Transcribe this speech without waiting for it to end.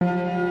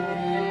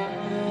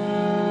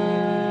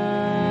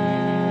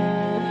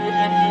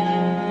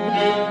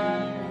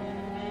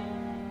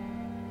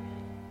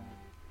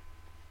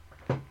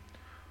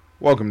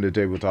Welcome to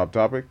Tabletop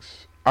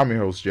Topics. I'm your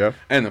host, Jeff.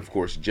 And of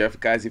course, Jeff.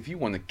 Guys, if you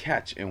want to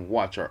catch and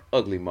watch our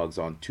ugly mugs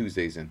on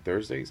Tuesdays and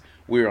Thursdays,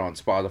 we're on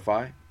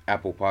Spotify,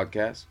 Apple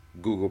Podcasts,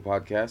 Google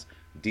Podcasts,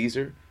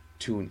 Deezer,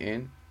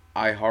 TuneIn,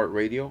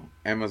 iHeartRadio,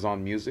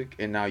 Amazon Music,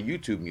 and now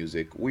YouTube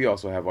Music. We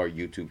also have our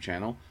YouTube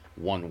channel,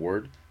 one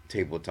word,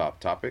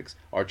 Tabletop Topics,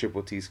 our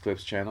Triple T's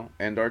Clips channel,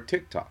 and our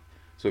TikTok.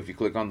 So if you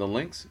click on the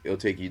links, it'll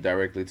take you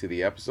directly to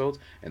the episodes.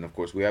 And of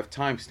course, we have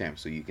timestamps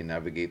so you can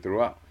navigate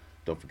throughout.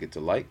 Don't forget to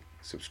like,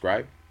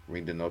 subscribe,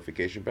 ring the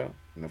notification bell,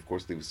 and of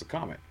course leave us a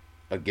comment.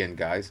 Again,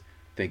 guys,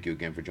 thank you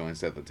again for joining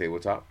us at the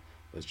tabletop.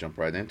 Let's jump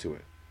right into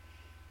it.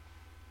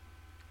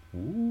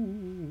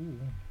 Ooh.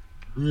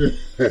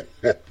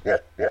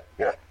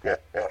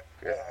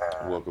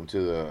 Welcome to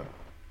the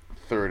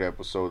third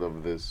episode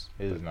of this.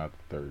 It is not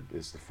the third.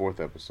 It's the fourth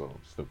episode.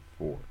 It's the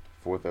fourth.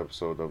 Fourth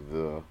episode of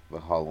the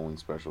Halloween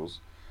specials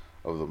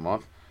of the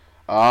month.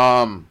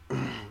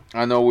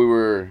 I know we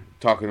were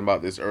talking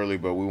about this early,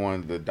 but we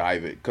wanted to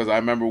dive it because I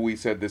remember we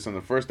said this in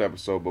the first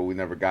episode, but we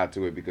never got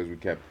to it because we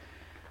kept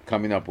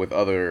coming up with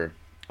other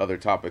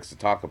topics to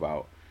talk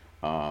about.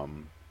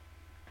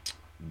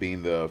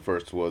 Being the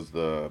first was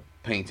the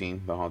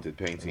painting, the haunted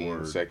painting.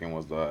 Word. Second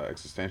was the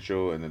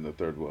existential, and then the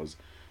third was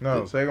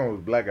No, the second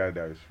was Black Guy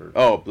Dies first.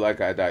 oh, Black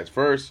Guy Dies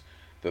first.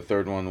 The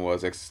third one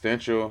was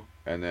existential,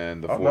 and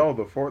then the fourth. No,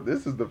 the fourth.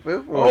 This is the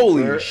fifth one.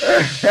 Holy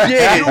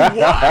shit!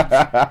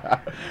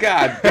 What?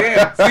 God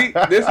damn! See,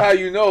 this how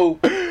you know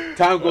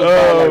time goes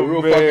by like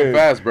real fucking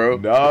fast, bro.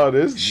 No,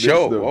 this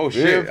Show. the Oh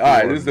shit! fifth All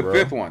right, one, this is the bro.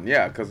 fifth one.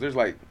 Yeah, because there's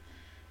like,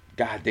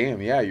 god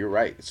damn, yeah, you're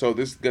right. So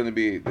this is gonna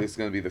be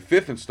the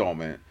fifth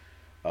installment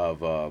of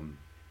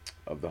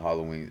the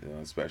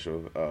Halloween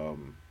special.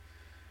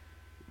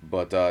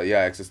 But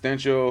yeah,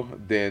 existential.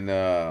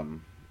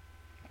 Then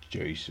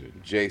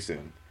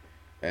Jason,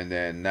 and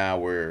then now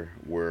we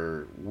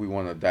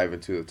want to dive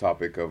into the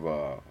topic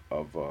of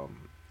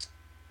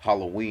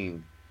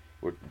Halloween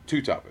with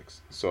two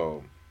topics.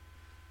 So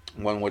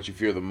one, what you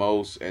fear the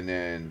most, and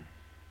then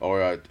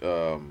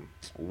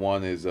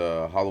one is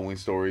Halloween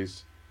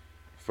stories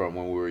from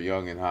when we were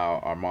young and how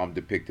our mom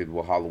depicted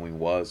what Halloween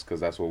was, because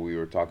that's what we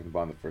were talking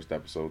about in the first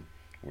episode.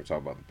 We were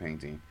talking about the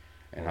painting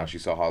and how she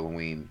saw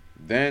Halloween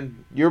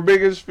then. Your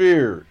biggest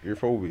fear, your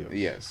phobia.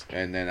 Yes,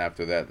 and then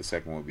after that, the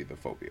second one would be the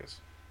phobias.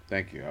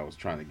 Thank you. I was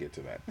trying to get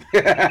to that.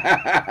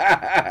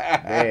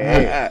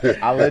 Hey,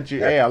 I'll let you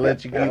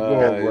keep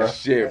going, bro.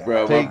 Shit,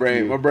 bro. Take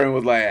My brain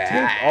was like,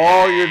 Take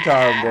all your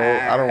time, bro.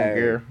 I don't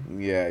care.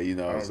 Yeah, you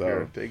know. I don't So,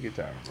 care. Take your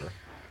time, bro.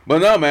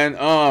 but no,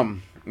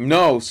 man.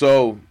 No.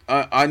 So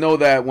I know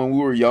that when we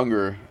were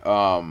younger,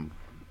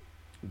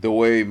 the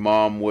way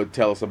mom would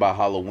tell us about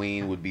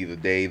Halloween would be the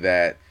day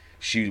that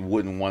she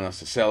wouldn't want us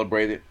to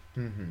celebrate it.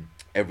 Mm-hmm.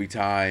 Every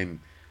time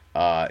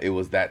it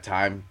was that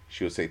time,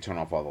 she would say, turn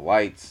off all the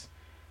lights.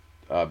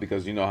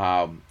 Because you know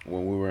how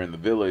when we were in the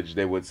village,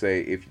 they would say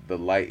if the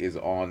light is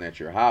on at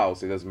your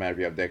house, it doesn't matter if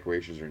you have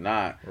decorations or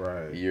not.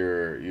 Right.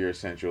 You're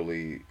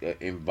essentially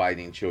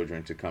inviting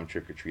children to come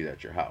trick or treat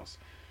at your house.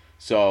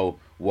 So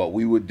what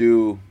we would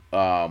do,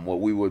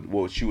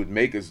 what she would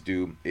make us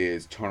do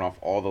is turn off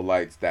all the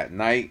lights that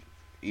night,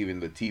 even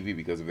the TV,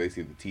 because if they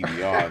see the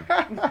TV on,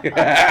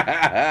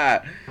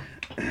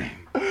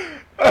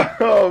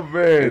 Oh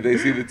man! if they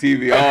see the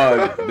TV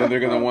on, then they're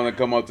gonna want to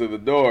come up to the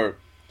door.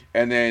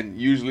 And then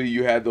usually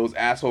you had those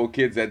asshole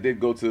kids that did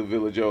go to the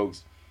Village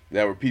Oaks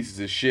that were pieces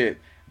of shit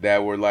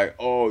that were like,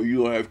 oh,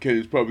 you don't have candy,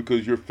 it's probably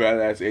because your fat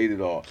ass ate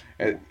it all.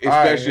 And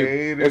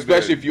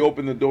especially if you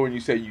open the door and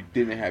you say you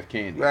didn't have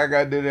candy. That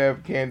guy didn't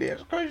have candy.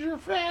 It's because your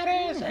fat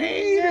ass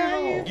ate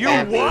it. You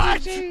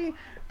what?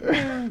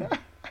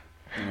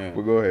 Yeah.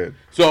 Well, go ahead.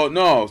 So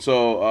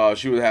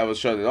she would have us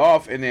shut it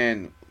off, and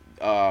then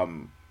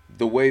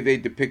the way they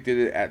depicted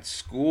it at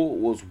school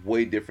was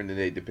way different than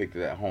they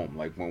depicted at home.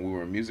 Like when we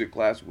were in music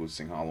class, we would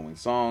sing Halloween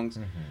songs.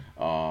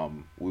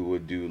 Mm-hmm. We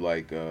would do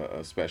like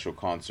a special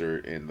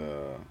concert in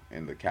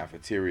the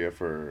cafeteria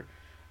for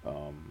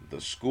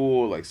the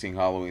school, like sing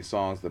Halloween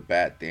songs, the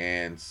bat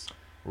dance,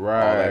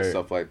 Right. all that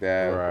stuff like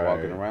that. Right.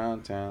 Walking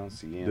around town,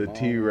 seeing The all-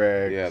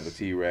 T-Rex. yeah, the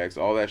T-Rex,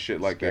 all that shit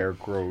like that.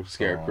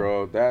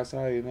 Scarecrow. That's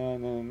how you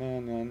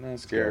know,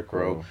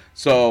 Scarecrow.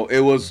 So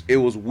it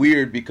was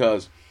weird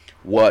because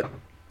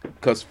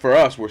for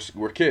us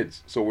we're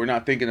kids, so we're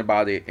not thinking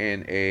about it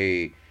in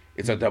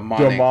it's a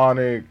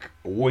demonic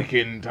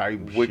Wiccan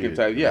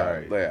type. yeah,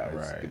 Right. yeah.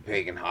 It's Right. the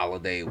pagan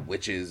holiday,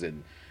 witches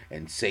and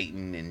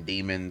Satan and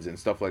demons and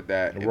stuff like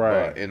that.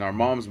 Right. But in our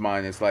mom's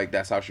mind, it's like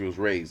that's how she was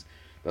raised.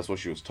 That's what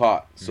she was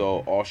taught. So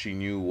all she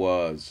knew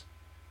was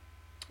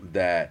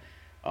that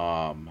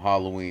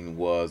Halloween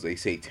was a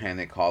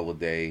satanic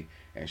holiday,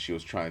 and she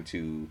was trying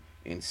to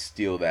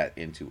instill that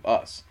into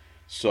us.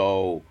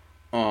 So,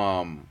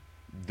 and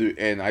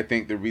I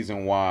think the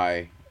reason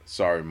why,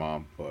 sorry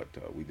mom, but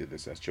we did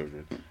this as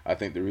children. I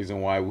think the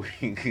reason why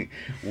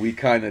we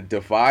kind of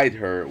defied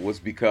her was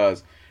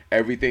because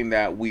everything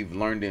that we've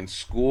learned in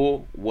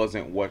school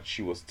wasn't what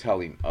she was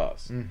telling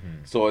us.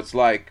 Mm-hmm. So it's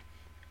like,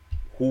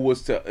 who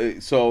was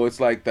to. So it's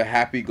like the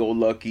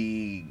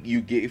happy-go-lucky,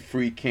 you get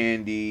free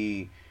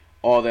candy,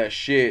 all that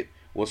shit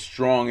was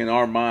strong in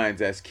our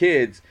minds as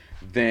kids.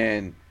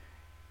 Then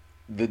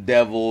the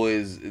devil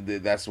is.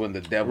 That's when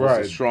the devil's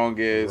the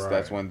strongest. Right.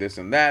 That's when this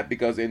and that.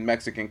 Because in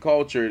Mexican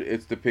culture,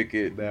 it's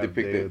depicted. Day of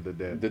the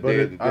Dead. The Day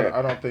of the Dead.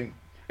 I don't think.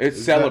 It's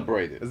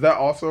celebrated. Is that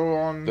also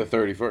on the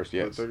 31st?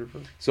 Yes. The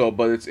 31st. So,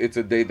 but it's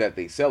a day that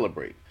they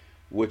celebrate,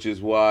 which is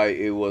why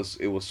it was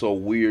so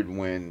weird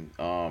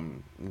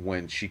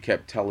when she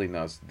kept telling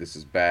us this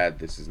is bad,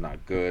 this is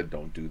not good,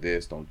 don't do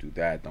this, don't do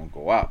that, don't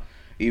go out.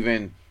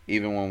 Even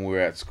when we were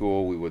at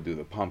school, we would do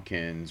the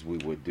pumpkins. We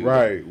would do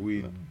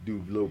we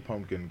do little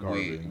pumpkin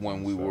carvings.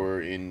 When we were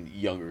in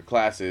younger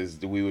classes,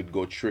 we would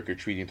go trick or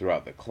treating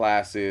throughout the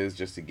classes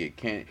just to get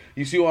candy.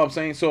 You see what I'm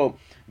saying? So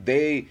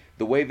the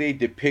way they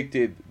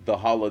depicted the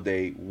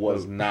holiday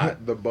was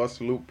not the bus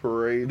loop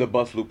parade. The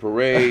bus loop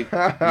parade.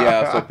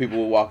 Yeah, so people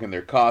would walk in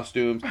their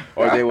costumes,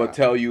 or they would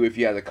tell you if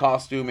you had a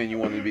costume and you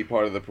wanted to be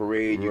part of the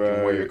parade, you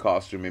can wear your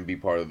costume and be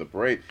part of the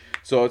parade.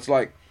 So it's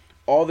like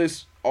all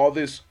this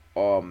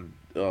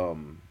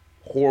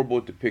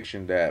horrible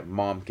depiction that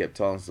mom kept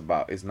telling us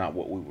about is not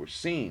what we were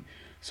seeing.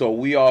 So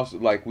we also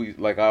like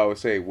I always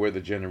say, we're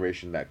the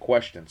generation that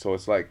question. So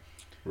it's like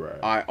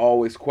I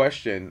always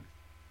question,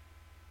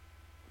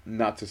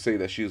 not to say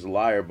that she was a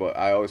liar, but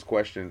I always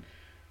question,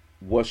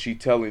 was she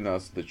telling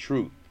us the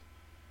truth?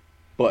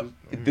 But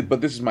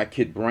this is my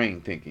kid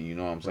brain thinking, you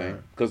know what I'm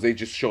saying? Because they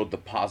just showed the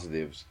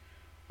positives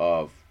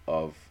of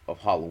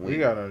Halloween. You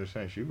gotta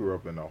understand, she grew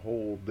up in a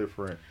whole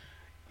different.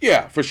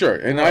 Yeah, for sure,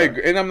 and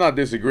I'm not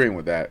disagreeing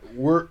with that.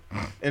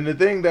 And the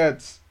thing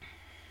that's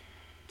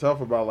tough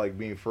about like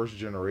being first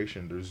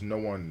generation, there's no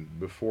one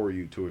before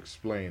you to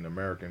explain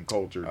American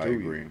culture to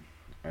you.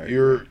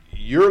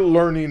 You're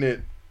learning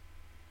it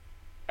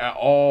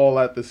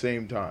at the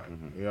same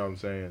time. You know what I'm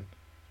saying?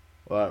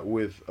 Like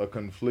with a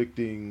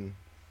conflicting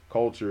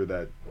culture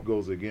that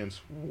goes against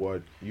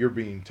what you're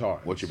being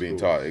taught. What you're being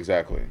taught,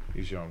 exactly.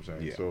 You see what I'm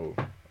saying? Yeah. So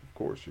of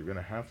course you're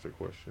gonna have to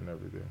question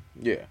everything.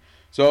 Yeah.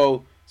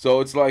 So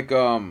it's like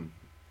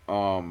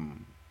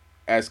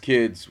as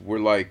kids we're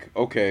like,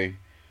 okay,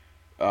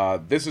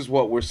 this is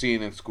what we're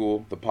seeing in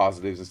school, the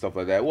positives and stuff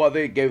like that. Well,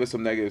 they gave us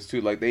some negatives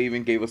too. Like they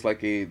even gave us like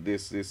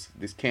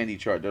this candy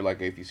chart. They're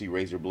like, if you see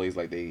razor blades,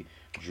 like they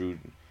drew.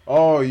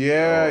 Oh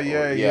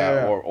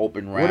yeah. Or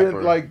open wrapper.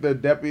 Wouldn't like the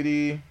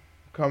deputy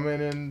come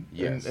in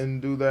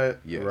and do that?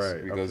 Yes,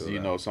 right. Because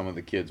some of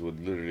the kids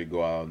would literally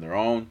go out on their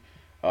own.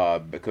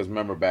 Because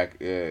remember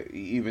back,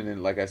 even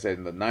in, like I said,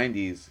 in the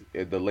 90s,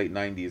 the late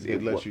 90s,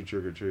 it let you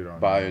trick or treat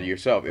by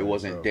yourself. It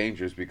wasn't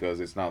dangerous because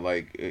it's not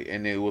like,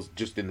 and it was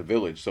just in the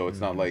village, so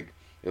it's not like,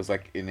 it was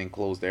like an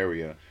enclosed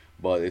area,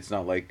 but it's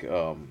not like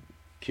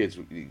kids,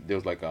 there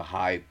was like a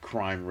high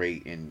crime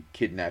rate in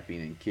kidnapping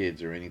in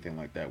kids or anything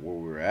like that where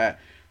we were at,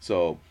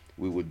 so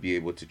we would be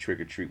able to trick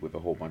or treat with a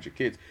whole bunch of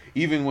kids.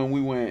 Even when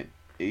we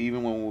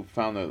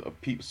found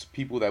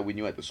people that we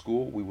knew at the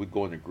school, we would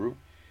go in a group.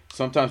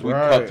 Sometimes we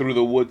cut through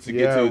the woods to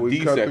get to the D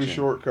section. We cut through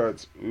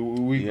shortcuts.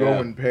 We go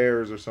in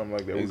pairs or something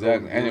like that.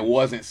 Exactly, and it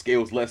was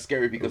less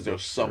scary because there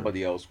was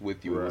somebody else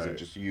with you. It wasn't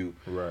just you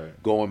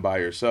going by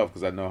yourself.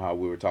 Because I know how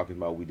we were talking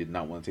about, we did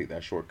not want to take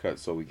that shortcut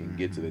so we can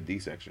get to the D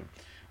section.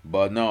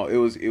 But no, it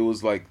was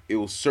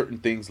certain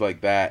things like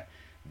that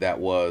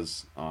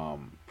was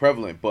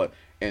prevalent. But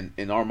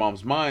in our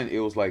mom's mind,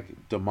 it was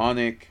like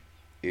demonic.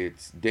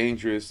 It's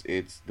dangerous.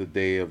 It's the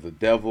day of the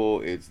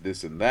devil. It's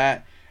this and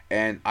that.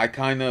 And I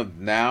kind of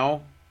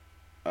now,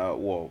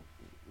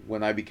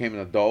 when I became an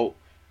adult,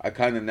 I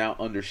kind of now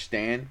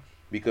understand,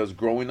 because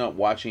growing up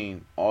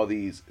watching all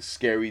these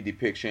scary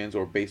depictions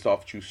or based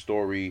off true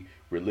story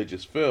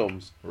religious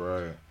films,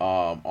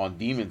 on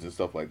demons and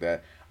stuff like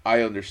that,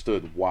 I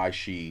understood why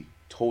she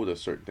told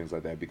us certain things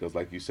like that. Because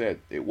like you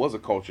said, it was a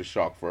culture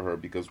shock for her,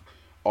 because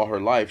all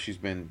her life she's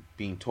been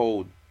being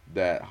told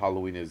that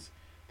Halloween is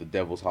the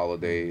devil's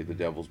holiday, the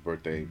devil's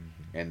birthday.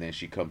 And then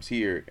she comes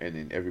here, and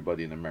then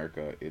everybody in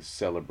America is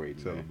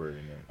celebrating it.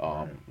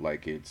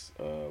 Like it's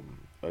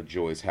a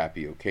joyous,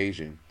 happy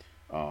occasion,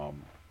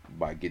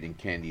 by getting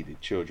candy to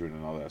children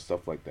and all that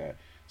stuff like that.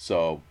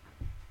 So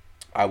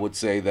I would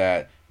say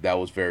that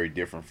was very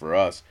different for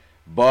us.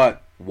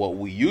 But what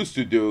we used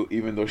to do,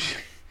 even though she...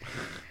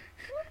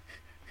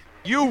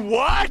 You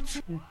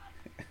what?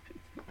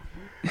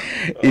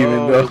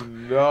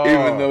 Even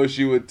though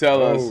she would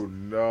tell us,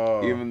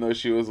 even though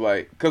she was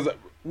like, because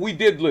we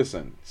did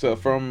listen. So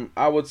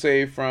I would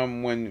say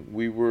from when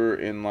we were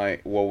in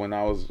when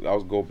I was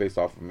go based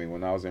off of me,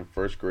 when I was in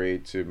first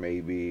grade to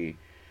maybe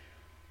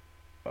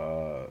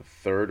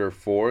third or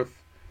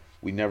fourth,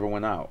 we never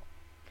went out.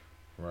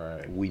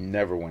 We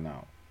never went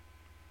out.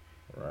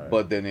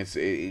 But then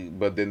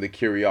but then the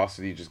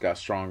curiosity just got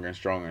stronger and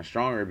stronger and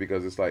stronger,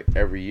 because it's like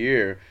every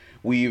year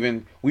we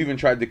even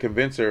tried to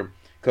convince her,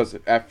 because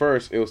at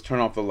first it was turn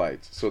off the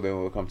lights so then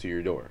we'll come to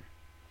your door.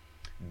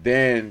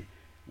 Then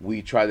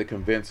we tried to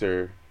convince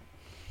her.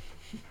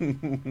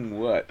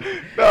 What?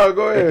 No,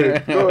 go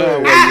ahead.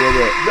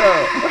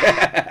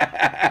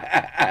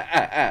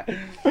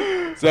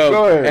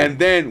 So and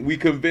then we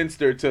convinced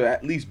her to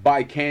at least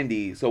buy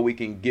candy so we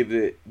can give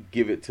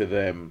it to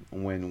them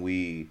when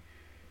the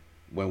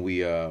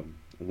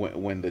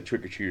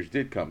trick or treaters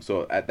did come.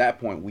 So at that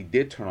point, we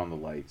did turn on the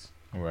lights.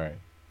 Right.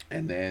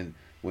 And then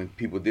when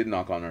people did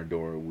knock on our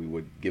door, we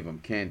would give them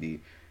candy.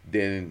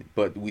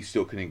 But we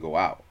still couldn't go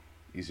out.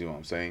 You see what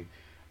I'm saying?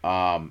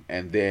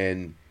 And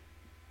then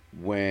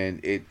when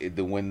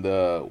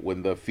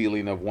the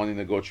feeling of wanting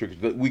to go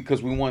trick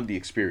because we wanted the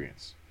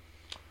experience.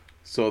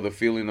 So the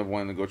feeling of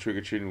wanting to go trick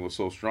or treating was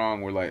so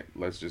strong. We're like,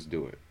 let's just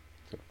do it.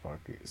 So fuck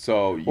it.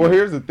 So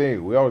here's the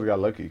thing: we always got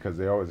lucky because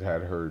they always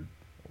had her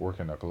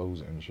working a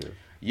closing shift.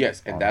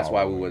 Yes, and that's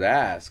why we would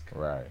ask,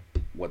 right,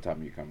 what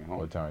time are you coming home?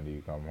 What time do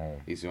you come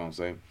home? You see what I'm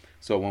saying?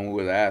 So when we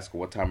would ask,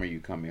 what time are you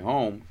coming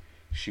home,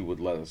 she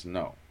would let us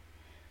know.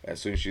 As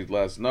soon as she'd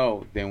let us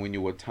know, then we knew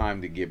what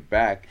time to get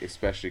back,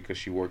 especially because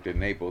she worked in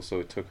Naples,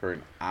 so it took her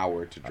an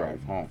hour to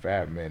drive home.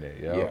 Fat minute,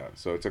 yo. Yeah,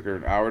 so it took her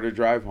an hour to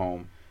drive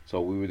home, so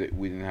we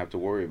didn't have to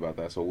worry about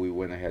that. So we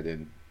went ahead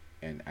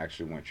and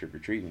actually went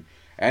trick-or-treating.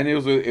 And it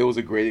was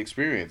a great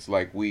experience.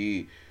 Like,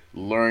 we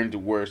learned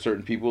where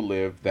certain people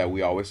lived that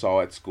we always saw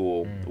at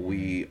school. Mm-hmm.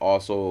 We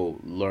also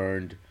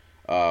learned,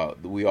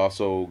 we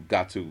also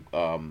got to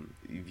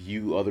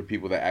view other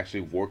people that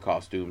actually wore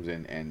costumes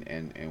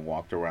and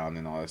walked around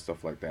and all that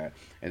stuff like that.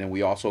 And then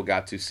we also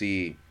got to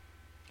see...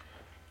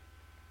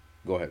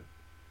 Go ahead.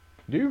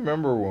 Do you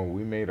remember when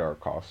we made our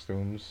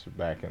costumes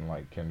back in,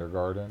 like,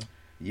 kindergarten?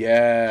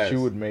 Yes. She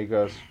would make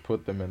us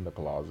put them in the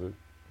closet.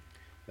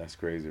 That's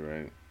crazy,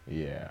 right?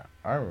 Yeah,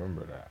 I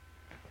remember that.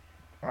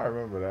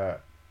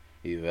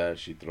 Either that or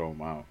she'd throw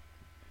them out.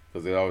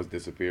 Because they always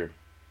disappear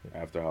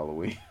after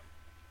Halloween.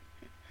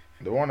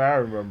 The one I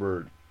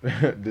remember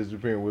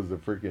disappearing was the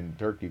freaking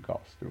turkey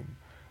costume.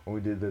 When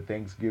we did the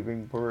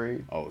Thanksgiving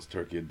parade. Oh, is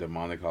turkey a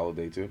demonic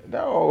holiday too?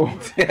 No.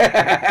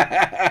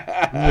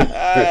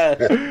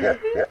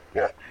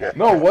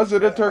 No, was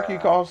it a turkey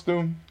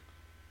costume?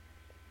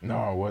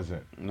 No, it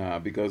wasn't. Nah,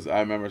 because I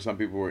remember some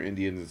people were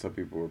Indians and some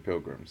people were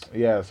pilgrims.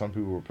 Yeah, some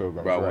people were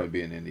pilgrims. But I want to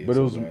be an Indian. But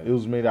it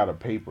was made out of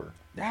paper.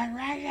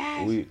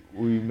 We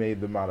made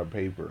them out of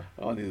paper.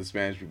 Only the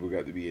Spanish people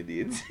got to be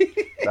Indians.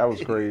 That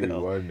was crazy,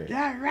 wasn't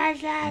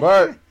it?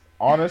 But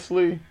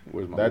honestly,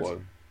 that's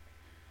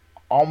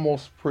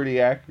almost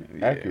pretty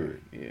accurate.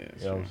 Yeah, you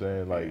know what I'm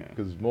saying? Like,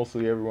 because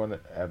mostly everyone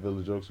at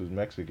Village Oaks was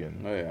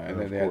Mexican. Oh yeah, and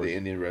then they had the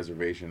Indian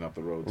reservation up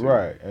the road too.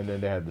 Right, and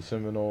then they had the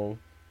Seminole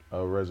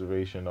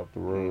reservation up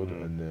the road,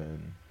 and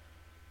then,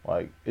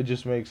 like, it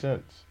just makes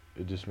sense.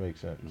 You know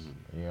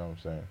what I'm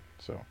saying?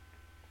 So,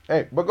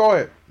 hey, but go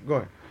ahead.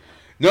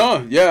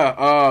 No,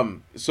 yeah.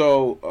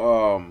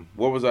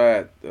 What was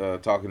I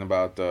talking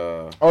about?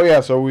 Oh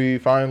yeah, so we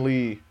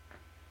finally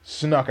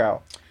snuck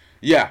out.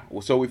 Yeah,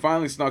 so we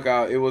finally snuck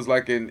out. It was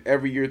like an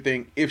every year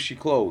thing if she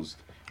closed.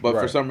 But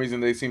for some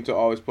reason, they seem to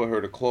always put her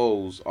to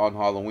close on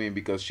Halloween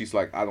because she's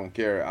like, I don't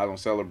care. I don't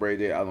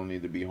celebrate it. I don't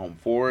need to be home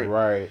for it.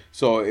 Right.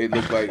 So it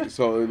looked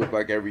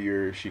like every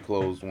year she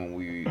closed when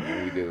we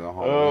did it on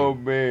Halloween. Oh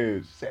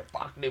man, said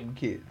fuck them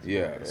kids.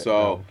 Yeah.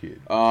 So,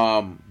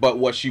 but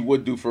what she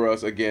would do for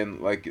us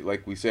again,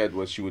 like we said,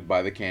 was she would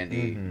buy the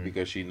candy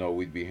because she know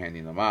we'd be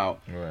handing them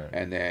out. Right.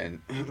 And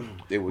then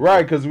they would.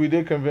 Right, because we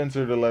did convince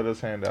her to let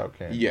us hand out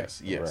candy.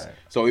 Yes. Right.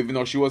 So even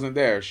though she wasn't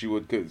there, she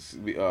would because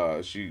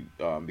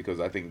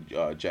I think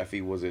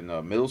Jeffy was in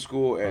middle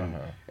school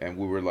and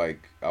we were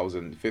like, I was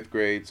in 5th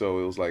grade, so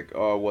it was like,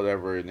 oh,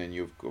 whatever, and then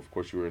of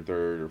course you were in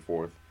 3rd or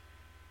 4th.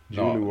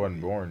 Julie wasn't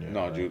born yet.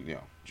 No, right?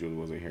 Julie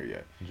wasn't here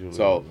yet.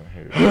 Wasn't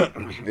here.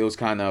 It was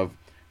kind of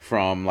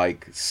from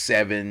like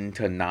 7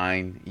 to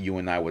 9, you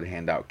and I would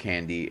hand out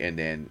candy, and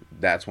then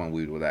that's when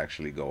we would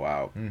actually go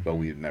out. But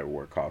we'd never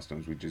wear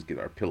costumes. We'd just get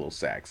our pillow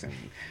sacks and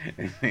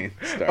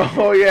start.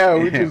 Oh yeah,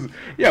 we just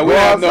we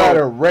had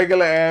a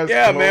regular ass.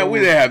 Yeah, clothes. Man, we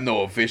didn't have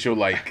no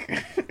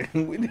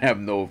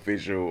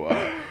official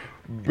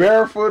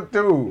barefoot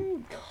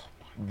too.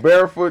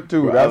 Bro,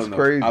 that's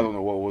crazy. I don't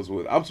know what was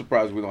with. I'm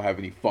surprised we don't have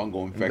any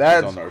fungal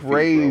infections on our feet. That's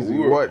crazy. We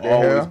were what the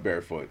always hell?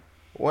 Barefoot.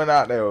 Went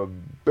out there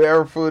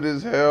barefoot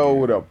as hell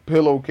with a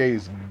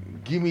pillowcase.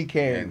 Give me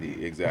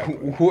candy. Exactly.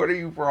 What are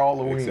you for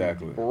Halloween?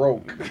 Exactly.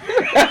 Broke.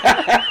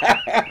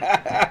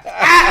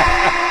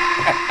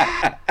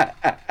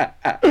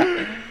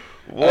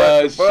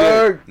 What the fuck?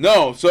 Shit.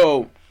 No,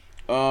 so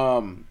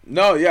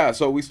no, yeah,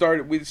 so we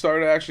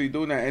started actually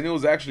doing that, and it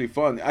was actually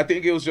fun. I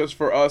think it was just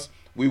for us,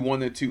 we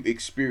wanted to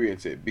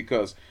experience it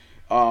because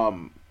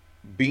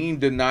being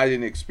denied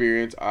an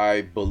experience,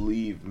 I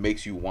believe,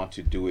 makes you want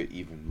to do it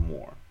even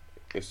more.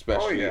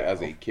 Especially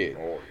as a kid.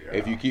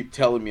 If you keep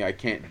telling me I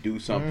can't do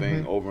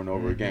something over and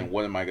over again,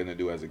 what am I going to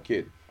do as a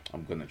kid?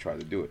 I'm going to try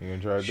to do it.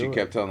 She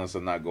kept telling us to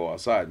not go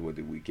outside. What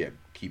did we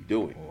keep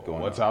doing?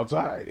 What's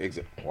outside?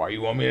 Exactly. Why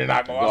you want me to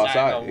not go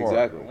outside? No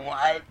exactly.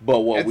 What? But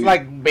it's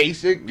like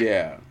basic,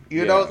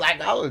 you know,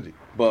 psychology.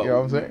 But you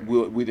know what I'm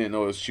saying? We didn't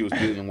know she was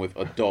dealing with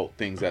adult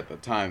things at the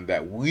time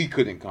that we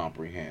couldn't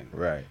comprehend.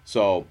 Right.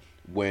 So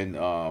when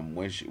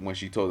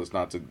she told us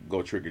not to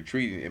go trick or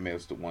treating, it made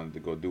us wanted to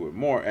go do it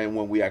more. And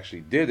when we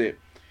actually did it,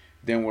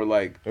 then we're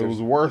like, it was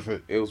worth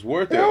it. It was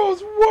worth it. It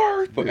was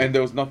worth it. And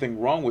there was nothing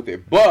wrong with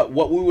it. But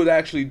what we would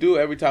actually do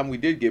every time we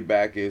did get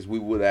back is we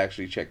would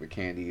actually check the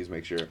candies,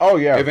 make sure. Oh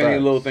yeah. If any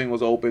little thing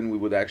was open, we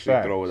would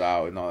actually throw it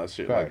out and all that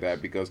shit Facts. like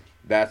that, because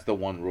that's the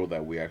one rule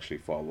that we actually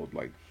followed.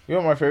 Like, you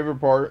know, my favorite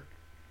part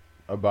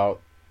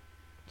about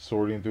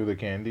sorting through the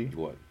candy?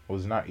 What?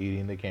 Was not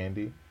eating the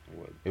candy.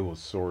 What? It was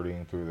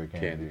sorting through the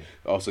candy.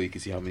 Also, you can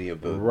see how many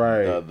of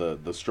the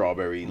the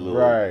strawberry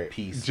little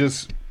piece.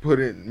 Just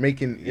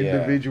making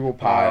individual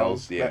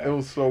piles. Yeah, it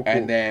was so cool.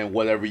 And then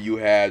whatever you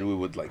had, we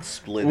would like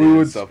split. We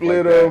would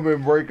split them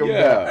and break them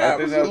down.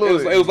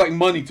 Absolutely, it was like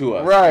money to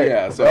us. Right.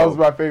 Yeah. So that was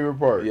my favorite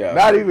part. Yeah.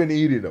 Not even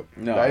eating them.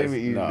 No. Not even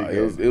eating them.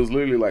 It was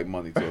literally like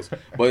money to us.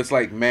 But it's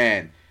like,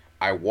 man,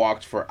 I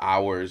walked for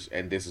hours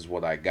and this is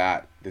what I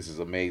got. This is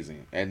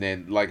amazing. And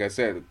then, like I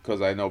said,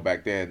 because I know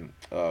back then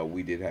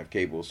we did have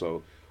cable,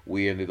 so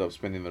we ended up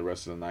spending the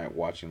rest of the night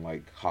watching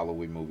like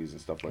Halloween movies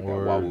and stuff like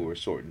that while we were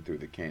sorting through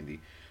the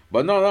candy.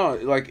 But no,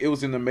 like it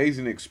was an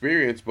amazing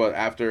experience. But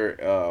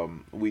after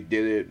we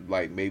did it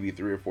like maybe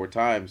 3 or 4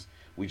 times,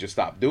 we just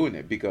stopped doing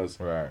it because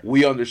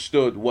we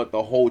understood what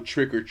the whole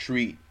trick or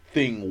treat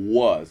thing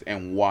was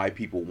and why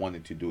people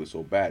wanted to do it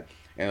so bad.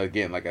 And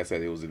again, like I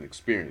said, it was an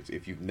experience.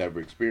 If you've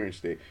never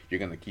experienced it, you're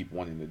gonna keep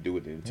wanting to do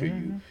it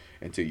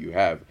until you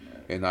have.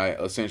 And I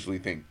essentially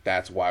think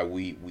that's why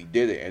we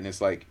did it. And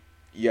it's like,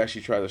 yeah,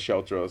 she tried to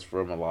shelter us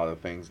from a lot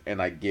of things,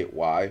 and I get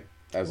why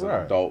as an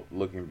adult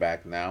looking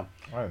back now.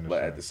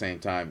 But at the same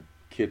time,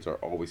 kids are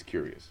always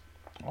curious.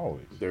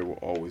 Always. They will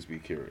always be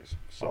curious.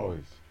 So.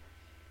 Always.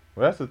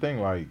 Well, that's the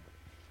thing. Like,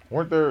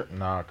 weren't there?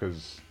 Nah,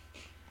 because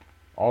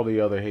all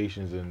the other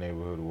Haitians in the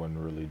neighborhood wasn't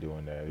really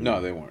doing that either.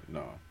 No, they weren't.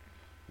 No.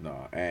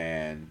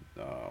 And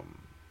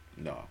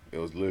no, it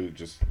was literally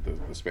just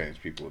the Spanish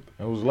people.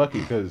 It was lucky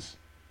because,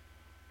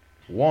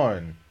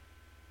 one,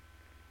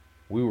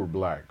 we were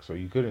black, so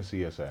you couldn't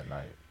see us at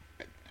night.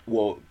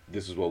 Well,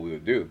 this is what we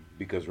would do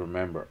because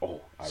remember,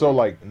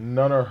 like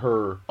none of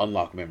her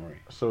unlock memory.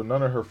 So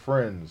none of her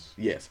friends.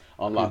 Yes,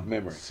 unlock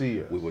memory.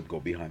 See us. We would go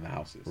behind the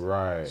houses.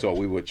 Right. So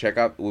we would check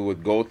out. We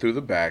would go through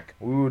the back.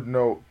 We would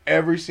know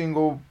every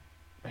single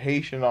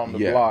Haitian on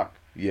the block.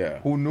 Yeah.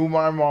 Who knew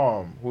my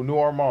mom? Who knew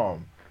our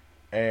mom?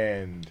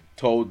 And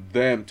told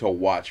them to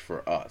watch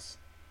for us.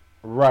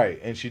 Right,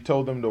 and she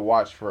told them to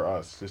watch for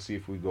us to see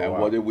if we go out. And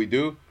what did we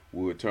do?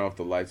 We would turn off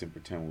the lights and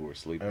pretend we were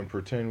sleeping.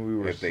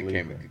 If they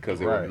came, because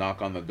they would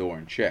knock on the door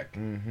and check.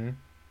 Mm-hmm.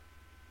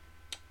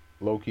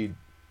 Low-key,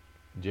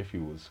 Jiffy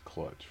was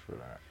clutch for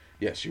that.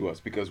 Yes, she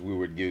was, because we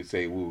would give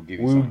you.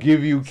 We'll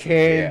give you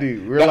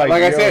candy. Yeah. We're like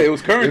I said, it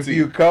was currency. If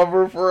you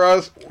cover for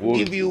us, we'll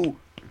give you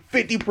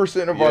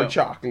 50% of our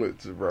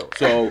chocolates, bro.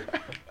 So,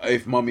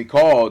 if mommy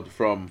called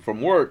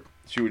from work,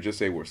 she would just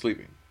say we're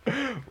sleeping.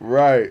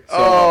 Right. So,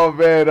 oh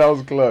man, that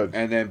was clutch.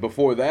 And then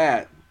before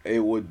that, it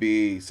would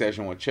be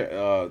Session would check.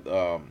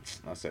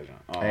 Not Session.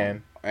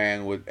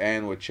 Anne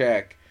would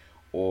check,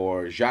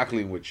 or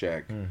Jacqueline would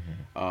check,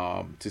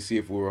 to see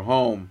if we were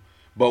home.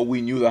 But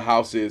we knew the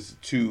houses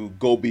to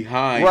go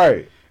behind.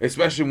 Right.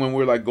 Especially when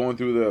we're like going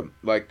through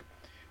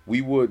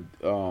we would.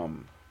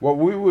 What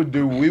we would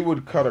do, we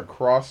would cut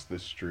across the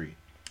street.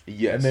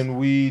 Yes. And then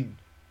we'd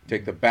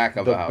take the back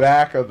of the house. The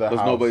back of the house.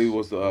 Because nobody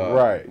was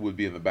would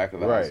be in the back of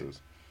the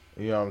houses.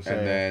 You know what I'm saying?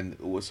 And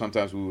then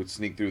sometimes we would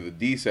sneak through the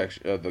D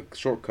section, the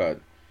shortcut,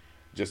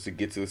 just to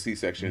get to the C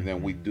section. And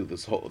then we'd do the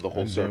whole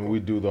circle. Then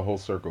we'd do the whole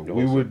circle.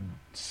 We would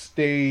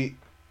stay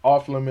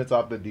off limits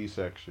out the D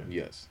section.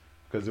 Yes.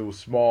 Because it was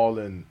small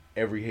and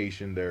every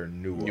Haitian there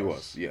knew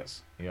us.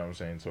 Yes. You know what I'm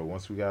saying? So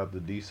once we got out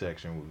the D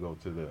section, we'd go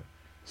to the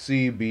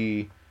C,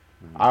 B.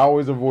 I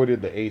always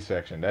avoided the A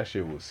section. That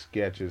shit was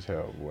sketch as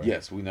hell, boy.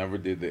 Yes, we never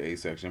did the A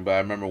section, but I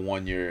remember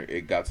one year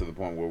it got to the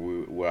point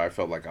where I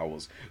felt like I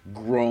was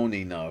grown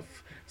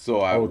enough, so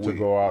to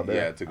go out there.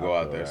 Yeah, to go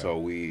out there. So I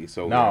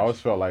always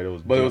felt like it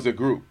was. But it was a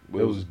group.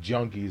 There was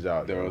junkies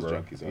out there. There was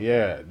junkies out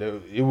there. Yeah,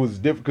 it was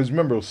different because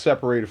remember it was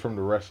separated from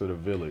the rest of the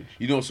village.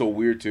 You know, what's so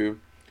weird too.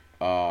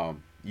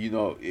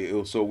 It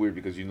was so weird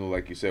because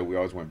like you said, we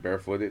always went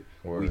barefooted.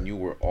 We knew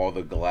where all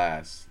the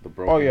glass, the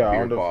broken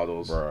beer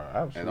bottles,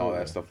 and all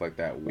that stuff like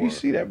that were. You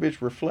see that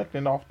bitch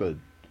reflecting off the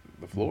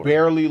floor,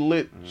 barely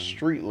lit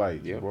street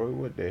lights. Yep. Boy,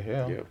 what the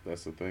hell? Yep,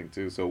 that's the thing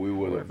too. So we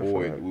would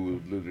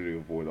literally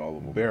avoid all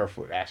of them.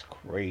 Barefoot, that's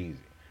crazy.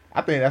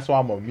 I think that's why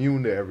I'm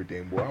immune to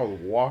everything, boy. I was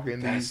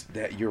walking.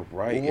 You're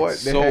right. What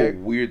it's so heck?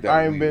 Weird that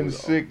I ain't been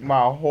sick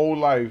my whole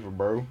life,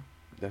 bro.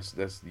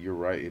 You're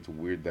right. It's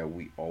weird that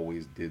we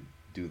always did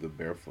do the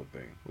barefoot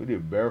thing. We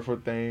did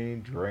barefoot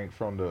thing, drank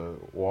from the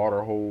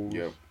water hose.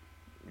 Yep.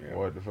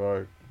 What the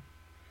fuck?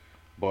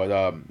 But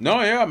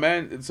no, yeah,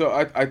 man. So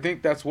I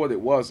think that's what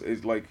it was.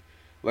 It's like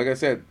I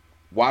said,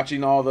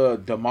 watching all the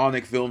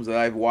demonic films that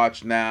I've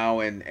watched now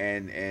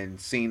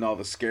and seeing all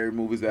the scary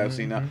movies that I've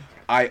seen now,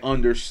 I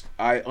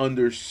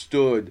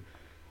understood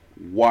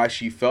why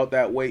she felt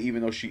that way,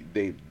 even though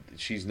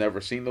she's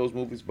never seen those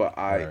movies, but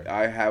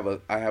I have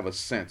a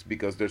sense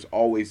because there's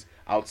always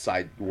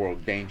outside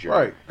world danger.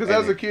 Right. Because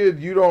as a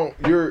kid,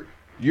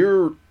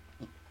 you're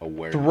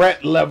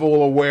threat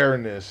level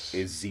awareness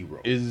is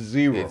zero. It's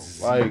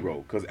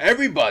zero. Because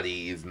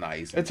everybody is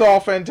nice. It's all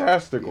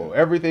fantastical.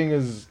 Yeah. Everything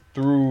is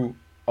through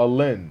a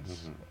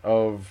lens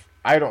of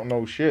I don't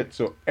know shit,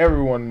 so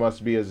everyone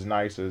must be as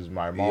nice as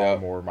my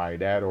mom or my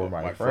dad or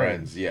my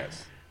friends.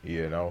 Yes.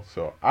 You know,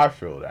 so I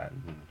feel that.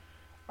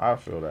 I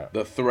feel that.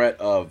 The threat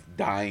of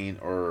dying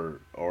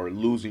or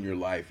losing your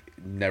life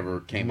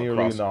never came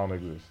across.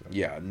 Non-existent.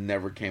 Yeah,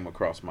 never came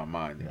across my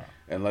mind. No.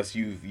 Unless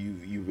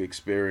you've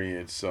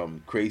experienced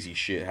some crazy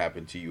shit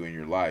happen to you in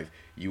your life,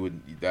 you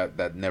would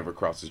that never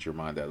crosses your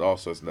mind at all.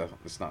 So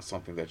it's not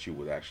something that you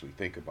would actually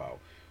think about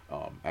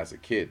as a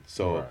kid.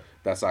 So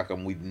that's how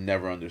come we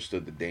never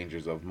understood the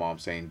dangers of mom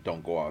saying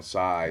don't go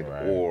outside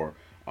or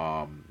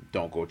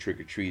don't go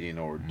trick-or-treating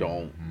or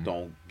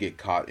don't get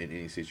caught in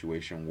any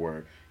situation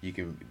where you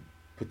can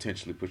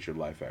potentially put your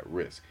life at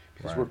risk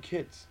because we're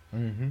kids.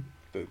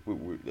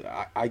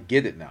 I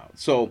get it now.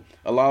 So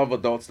a lot of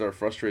adults that are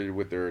frustrated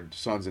with their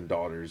sons and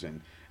daughters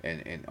and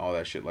all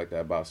that shit like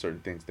that about certain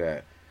things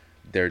that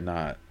they're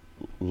not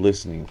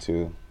listening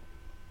to.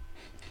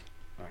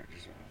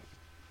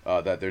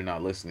 That they're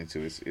not listening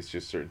to. It's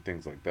just certain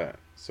things like that.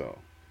 So.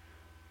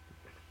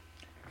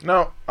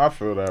 No, I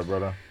feel that,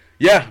 brother.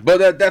 Yeah,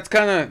 but that's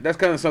kind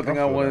of something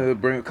I wanted to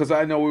bring because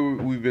I know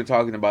we've been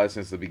talking about it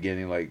since the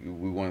beginning. Like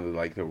we wanted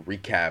to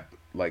recap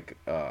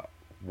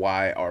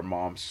why our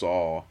mom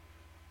saw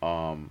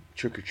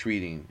trick or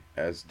treating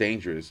as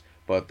dangerous,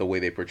 but the way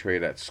they portray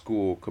it at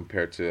school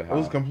compared to how it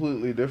was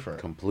completely different.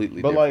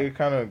 Completely, but different. It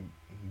kind of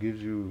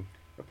gives you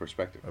a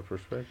perspective.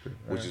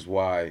 Which is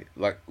why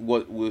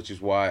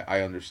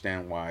I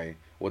understand why.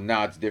 Well,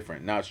 now it's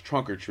different. Now it's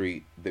trunk or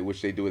treat,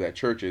 which they do it at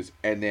churches,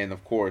 and then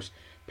of course.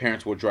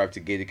 Parents will drive to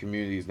gated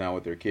communities now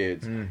with their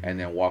kids and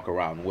then walk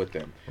around with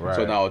them. Right.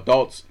 So now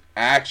adults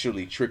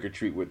actually trick or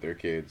treat with their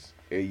kids.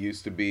 It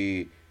used to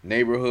be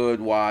neighborhood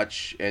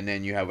watch and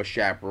then you have a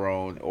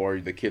chaperone or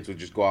the kids would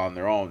just go out on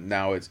their own.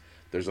 Now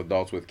there's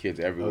adults with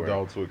kids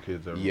everywhere.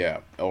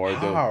 Yeah.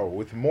 Or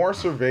with more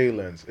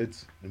surveillance,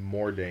 it's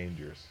more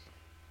dangerous.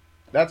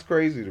 That's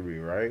crazy to me,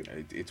 right?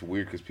 It's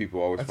weird because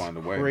people always find a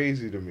way. That's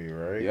crazy to me,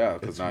 right? Yeah,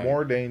 because it's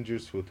more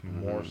dangerous with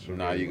more surveillance.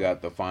 Now you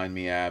got the Find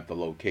Me app, the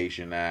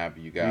location app.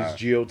 You got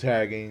these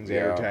geotaggings,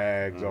 air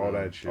tags, all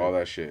that shit. All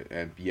that shit,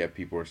 and yet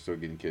people are still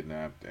getting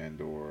kidnapped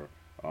and or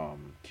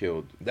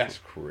killed. That's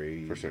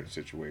crazy for certain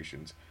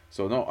situations.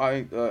 So no,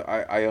 I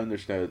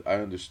understand. I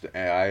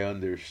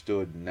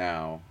understood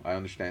now. I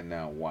understand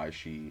now why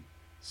she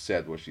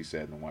said what she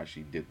said and why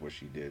she did what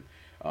she did.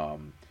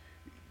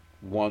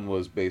 One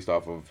was based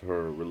off of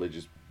her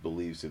religious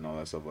beliefs and all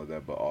that stuff like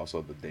that, but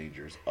also the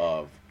dangers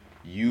of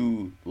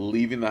you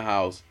leaving the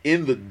house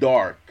in the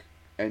dark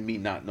and me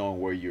not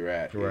knowing where you're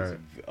at is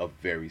a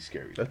very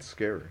scary thing. That's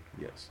scary.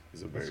 Yes,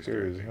 it's a very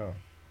scary thing. Hell.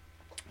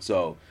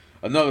 So,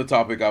 another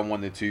topic I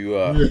wanted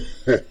to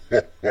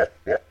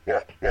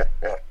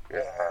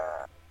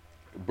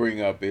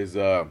bring up is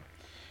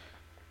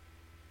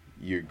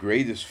your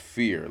greatest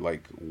fear.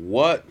 Like,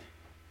 what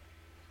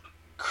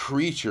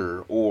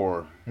creature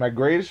or my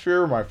greatest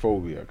fear or my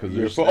phobia?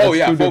 Because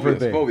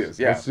phobias.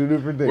 Yeah, that's two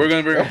different things. We're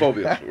gonna bring up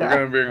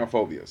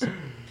phobias.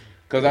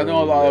 Because I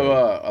know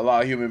a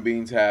lot of human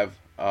beings have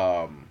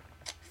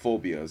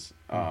phobias.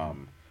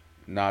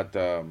 Not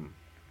the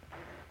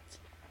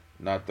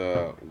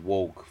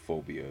woke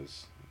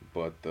phobias,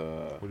 but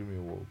the. What do you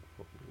mean woke?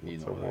 You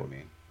know what I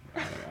mean.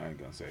 I ain't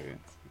gonna say it.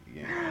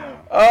 Yeah.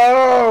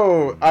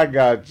 Oh, I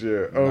got you.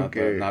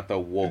 Okay. Not the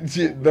woke.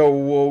 The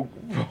woke.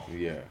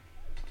 Yeah.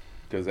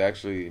 Because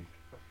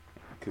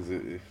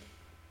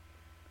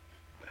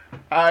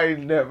I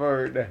never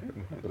heard that.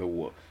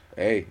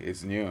 Hey,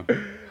 it's new.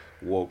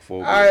 Woke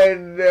phobia. I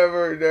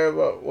never heard that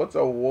about what's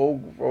a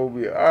woke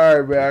phobia.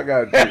 All right, man, I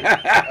got you.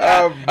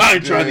 I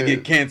ain't trying to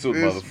get canceled,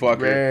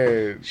 motherfucker.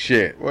 Man.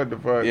 Shit. What the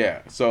fuck?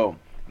 Yeah. So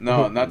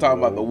no, not talking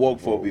about the woke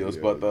phobias,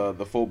 but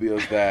the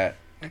phobias that.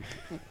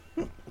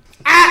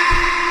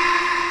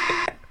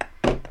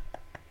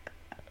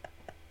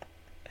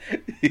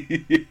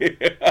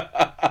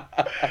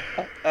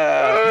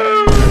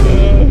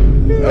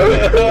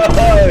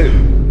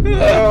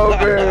 Oh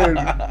man,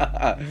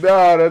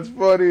 nah, that's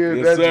funny.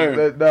 Yes,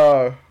 sir.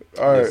 Nah,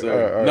 all right, yes,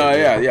 sir. All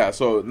right. Yeah.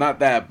 So not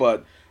that,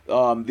 but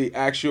the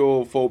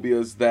actual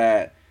phobias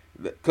that,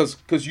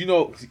 because you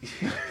know,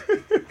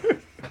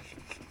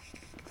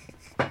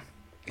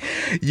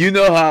 you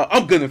know how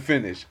I'm gonna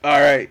finish. All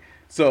right.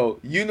 So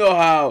you know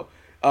how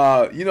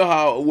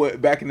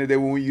back in the day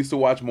when we used to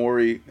watch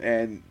Maury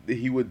and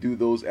he would do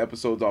those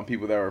episodes on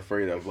people that were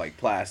afraid of like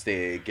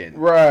plastic and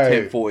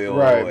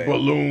tinfoil, and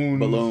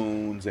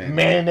balloons and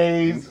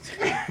mayonnaise.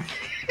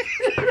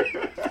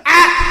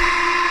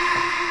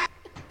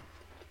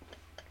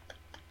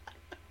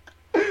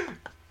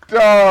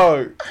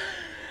 Dog.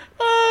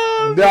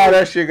 Nah,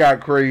 that shit got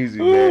crazy,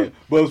 man.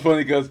 But it's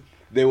funny because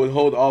they would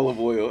hold olive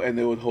oil and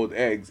they would hold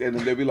eggs, and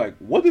then they'd be like,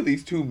 "What do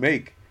these two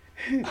make?"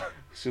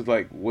 She's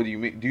like, "What do you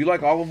mean? Do you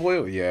like olive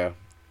oil? Yeah.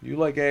 You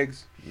like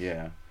eggs?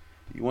 Yeah.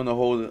 You want to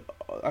hold it?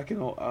 I can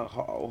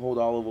hold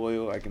olive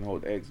oil. I can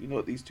hold eggs. You know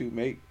what these two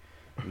make?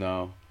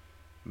 No.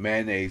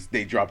 Mayonnaise,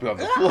 they drop it on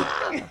the floor.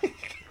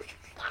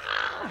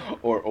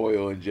 Or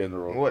oil in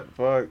general. What the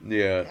fuck?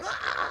 Yeah.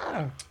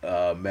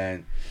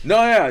 Man.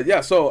 No,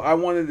 yeah. So I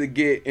wanted to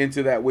get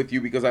into that with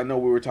you because I know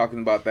we were talking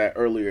about that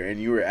earlier,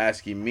 and you were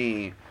asking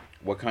me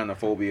what kind of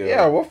phobia.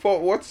 Yeah,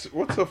 what's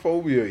a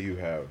phobia you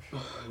have?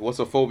 What's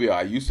a phobia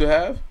I used to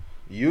have?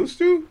 Used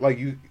to? Like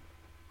you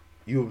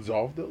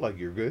absolved it? Like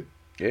you're good?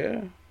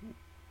 Yeah.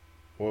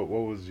 What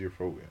was your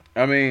phobia?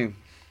 I mean,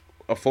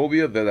 a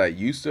phobia that I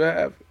used to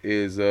have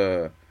is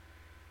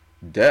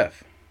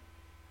death.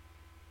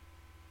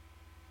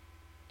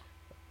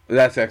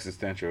 That's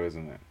existential,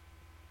 isn't it?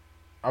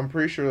 I'm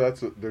pretty sure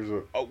there's a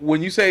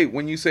when you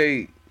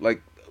say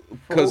like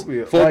because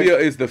phobia, phobia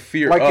is the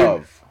fear like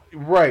of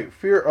right,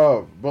 fear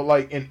of, but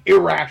like an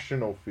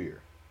irrational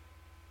fear.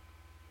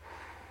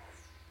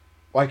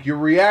 Like your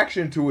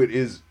reaction to it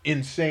is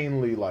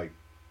insanely like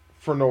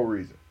for no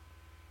reason.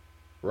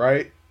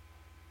 Right?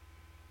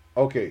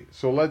 Okay,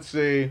 so let's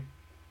say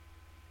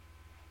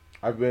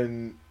I've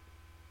been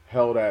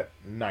held at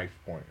knife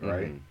point,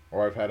 right? Mm-hmm.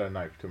 Or I've had a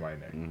knife to my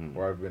neck, Mm-hmm.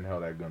 or I've been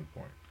held at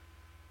gunpoint.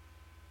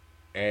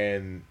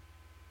 And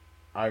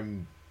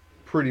I'm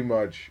pretty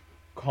much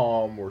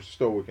calm or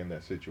stoic in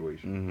that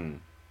situation. Mm-hmm.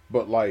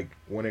 But like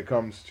when it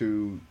comes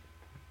to,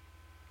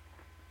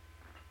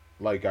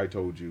 like I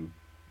told you,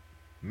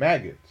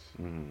 maggots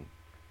Mm-hmm.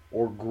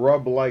 or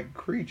grub-like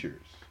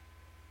creatures,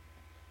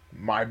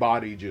 my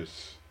body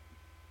just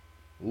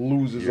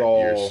loses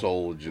your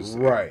soul just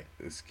right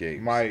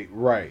escapes.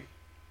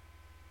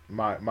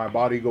 My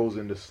body goes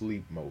into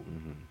sleep mode.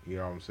 Mm-hmm. You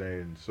know what I'm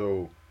saying?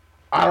 So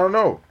I don't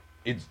know.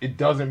 It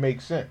doesn't make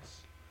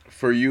sense.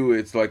 For you,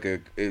 it's like a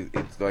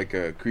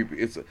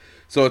creepy.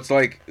 So it's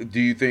like. Do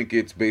you think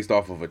it's based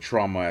off of a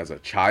trauma as a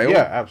child?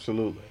 Yeah,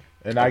 absolutely.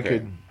 And okay. I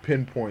could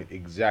pinpoint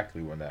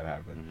exactly when that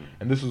happened.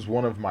 Mm-hmm. And this was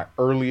one of my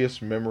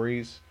earliest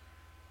memories,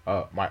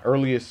 my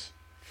earliest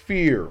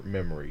fear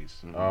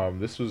memories. Mm-hmm.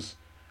 This was,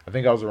 I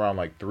think I was around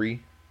like 3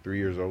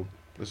 years old.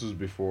 This was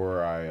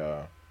before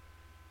I.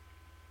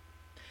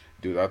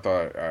 Dude,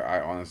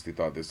 I honestly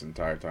thought this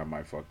entire time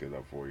I fucked it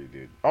up for you,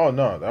 dude. Oh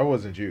no, that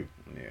wasn't you.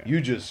 Yeah.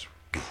 You just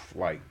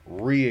like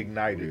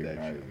reignited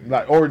that shit.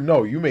 Like, or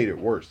no, you made it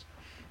worse.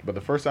 But the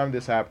first time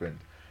this happened,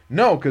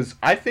 no, because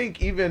I think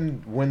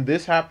even when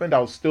this happened, I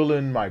was still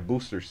in my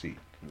booster seat.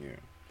 Yeah.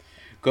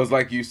 Because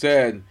like you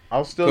said, I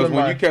was still in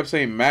when you kept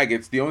saying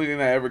maggots, the only thing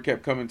that ever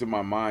kept coming to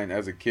my mind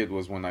as a kid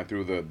was when I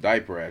threw the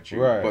diaper at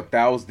you. Right. But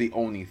that was the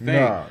only thing.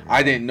 No.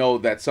 I didn't know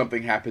that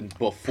something happened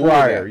before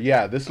prior. that.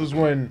 Yeah, this was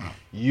when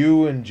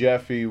you and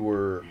Jeffy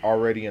were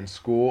already in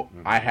school.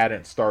 Mm-hmm. I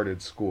hadn't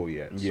started school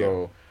yet. Yeah.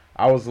 So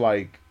I was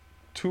like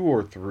 2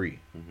 or 3.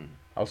 Mm-hmm.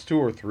 I was 2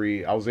 or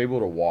 3. I was able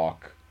to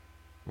walk.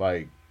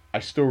 Like, I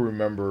still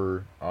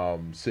remember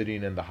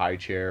sitting in the high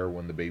chair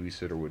when the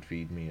babysitter would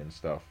feed me and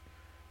stuff.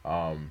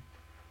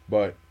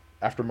 But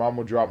after mom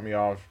would drop me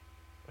off,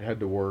 I head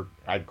to work,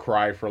 I'd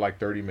cry for like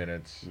 30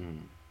 minutes.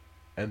 Mm.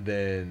 And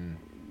then,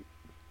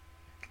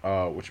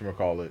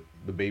 whatchamacallit,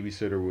 the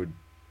babysitter would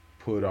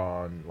put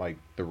on like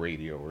the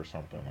radio or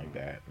something like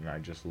that. And I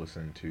just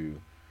listened to,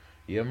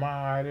 you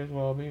might as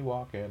well be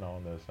walking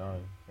on the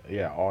sun.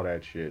 Yeah, all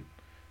that shit.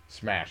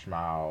 Smash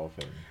Mouth.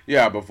 And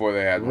yeah, before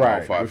they had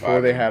right,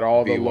 before they had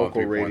all the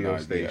local radio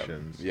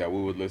stations. Yeah,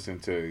 we would listen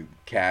to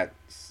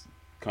Cat's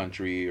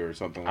Country or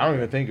something like I don't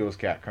even think it was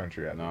Cat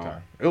Country at the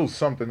time. It was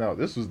something else.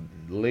 This was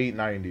late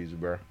 90s,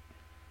 bro.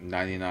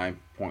 99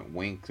 Point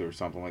Winks or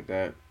something like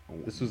that.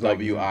 This was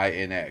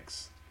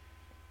WINX.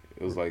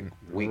 It was like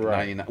Wink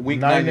right. 99.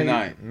 Wink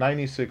 99.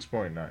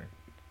 96.9.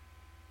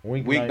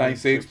 Wink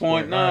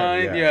 96.9.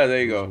 Yeah,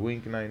 there you go.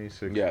 Wink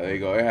 96. Yeah, there you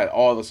go. It had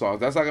all the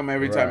songs. That's like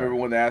every time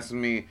everyone asks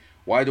me,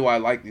 why do I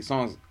like these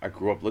songs? I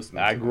grew up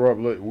listening to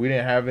them. We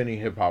didn't have any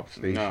hip-hop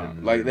stations. No,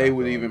 like they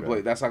would even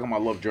play. That's like I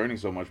love Journey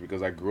so much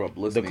because I grew up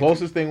listening. The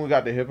closest thing we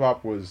got to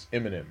hip-hop was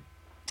Eminem.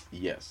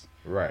 Yes.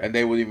 Right. And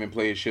they would even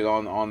play his shit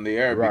on the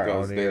air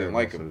because they didn't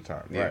like him. Most of the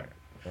time. Yeah. Right.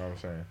 You know what I'm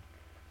saying?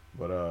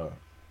 But,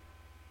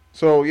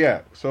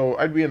 so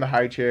I'd be in the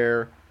high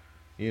chair,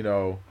 you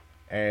know,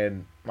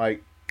 and,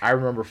 like, I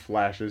remember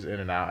flashes in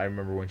and out. I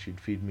remember when she'd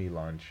feed me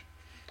lunch.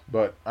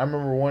 But I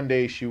remember one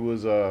day she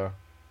was,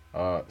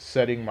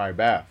 setting my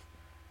bath,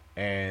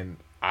 and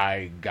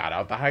I got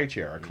out the high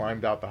chair. I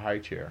climbed out the high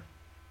chair,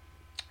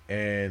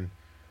 and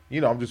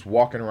you know, I'm just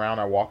walking around.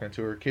 I walk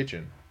into her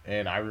kitchen,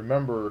 and I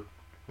remember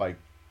like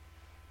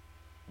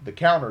the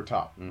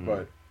countertop,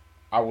 but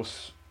I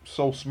was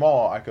so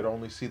small I could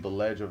only see the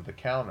ledge of the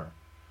counter.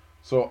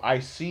 So I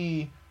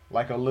see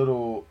like a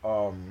little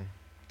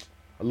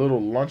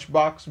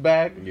lunchbox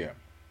bag,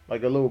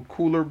 like a little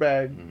cooler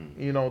bag,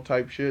 you know,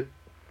 type shit.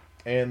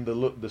 And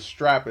the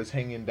strap is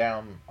hanging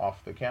down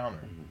off the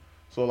counter. Mm-hmm.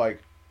 So,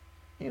 like,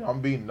 you know, I'm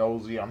being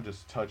nosy. I'm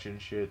just touching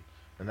shit.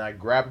 And I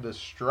grabbed the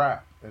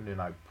strap. And then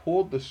I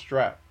pulled the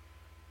strap.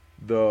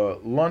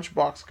 The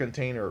lunchbox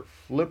container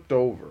flipped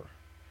over.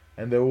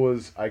 And there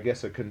was, I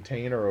guess, a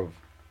container of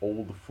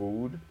old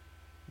food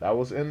that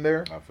was in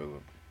there. I feel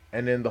it.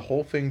 And then the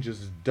whole thing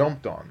just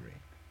dumped on me.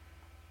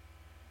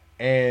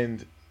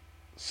 And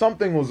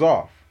something was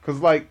off. Cause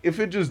like if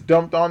it just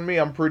dumped on me,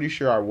 I'm pretty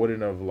sure I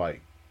wouldn't have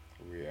like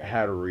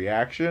had a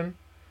reaction.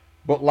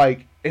 But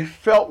like it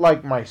felt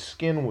like my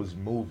skin was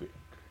moving.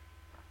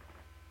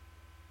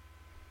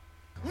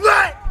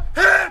 Let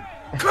him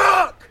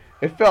cook!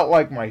 It felt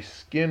like my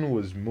skin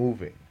was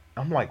moving.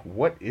 I'm like,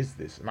 what is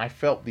this? And I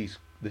felt this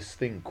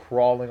thing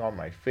crawling on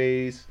my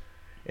face,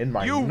 in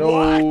my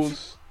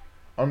nose,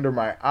 under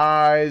my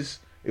eyes.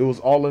 It was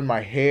all in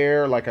my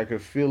hair. Like I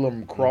could feel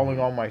them crawling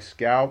on my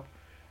scalp.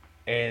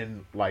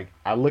 And like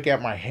I look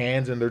at my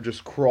hands and they're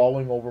just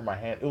crawling over my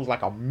hand. It was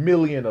like a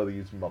million of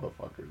these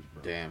motherfuckers,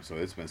 bro. Damn, so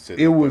it's been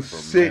sitting. It was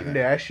sitting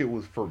there. That shit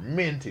was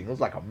fermenting. It was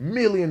like a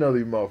million of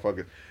these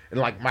motherfuckers. And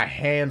like my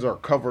hands are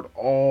covered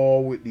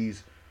all with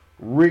these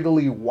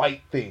wriggly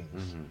white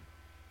things. Mm-hmm.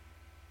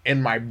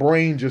 And my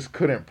brain just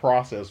couldn't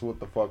process what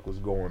the fuck was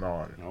going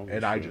on. Oh, and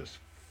shit. I just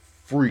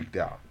freaked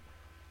out.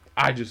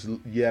 I just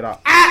let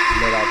out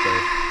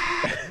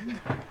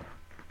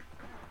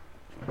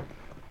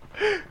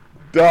the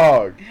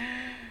dog.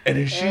 And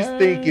then she's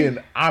thinking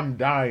I'm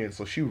dying.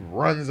 So she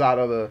runs out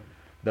of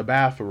the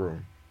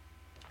bathroom.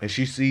 And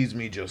she sees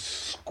me just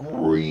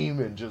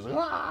screaming, just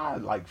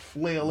like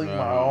flailing my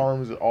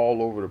arms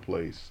all over the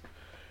place.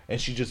 And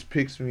she just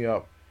picks me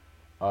up,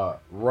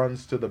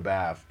 runs to the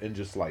bath, and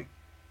just like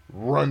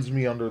runs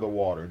me under the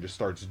water and just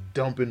starts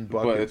dumping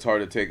buckets. But it's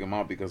hard to take them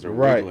out because they're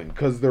wriggling.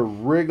 Because they're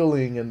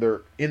wriggling and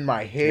they're in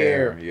my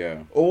hair.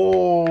 Yeah.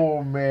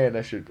 Oh, man,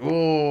 that shit.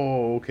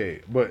 Oh,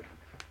 okay. But,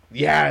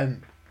 yeah,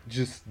 and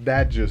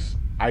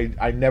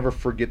I never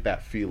forget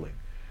that feeling.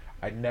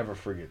 I never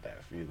forget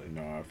that feeling.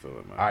 No, I feel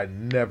it, man. I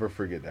never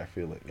forget that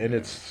feeling. And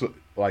it's,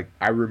 like,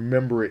 I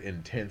remember it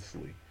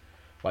intensely.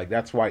 Like,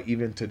 that's why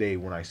even today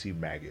when I see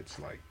maggots,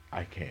 like,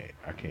 I can't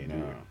do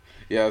it.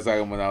 Yeah, it's like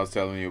when I was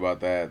telling you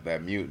about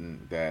that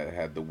mutant that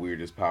had the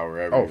weirdest power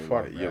ever. Oh,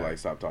 fuck, like, you're like,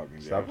 stop talking.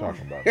 Stop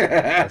talking about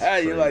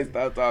that. You're like,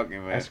 stop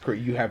talking, man. That's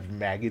crazy. You have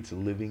maggots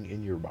living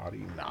in your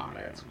body? Nah,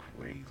 that's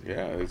crazy.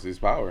 Yeah, it's his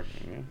power.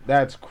 Yeah.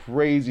 That's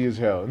crazy as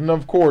hell. And,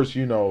 of course,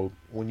 you know,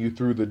 when you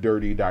threw the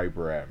dirty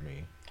diaper at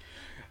me.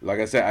 Like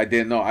I said, I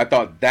didn't know. I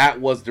thought that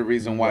was the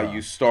reason why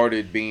you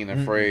started being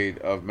afraid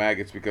of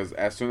maggots, because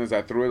as soon as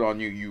I threw it on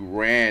you, you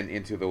ran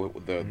into the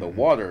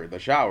water, the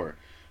shower.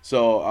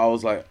 So I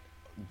was like,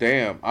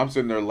 damn. I'm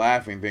sitting there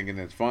laughing, thinking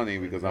it's funny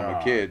because I'm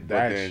a kid.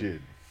 But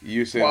then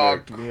you're sitting there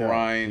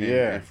crying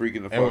and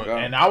freaking the fuck out.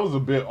 And I was a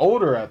bit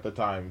older at the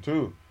time,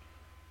 too.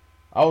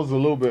 I was a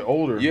little bit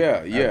older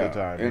at the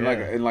time.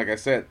 And like I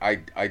said,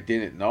 I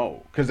didn't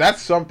know. Because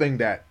that's something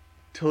that,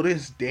 till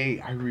this day,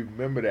 I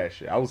remember that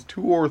shit. I was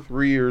 2 or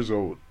 3 years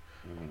old.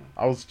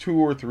 I was 2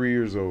 or 3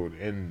 years old.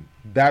 And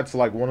that's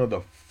like one of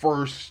the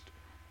first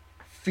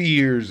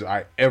fears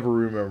I ever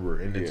remember.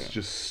 And it's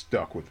just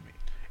stuck with me.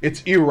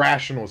 It's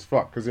irrational as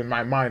fuck. Because in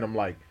my mind, I'm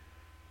like,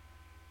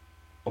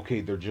 okay,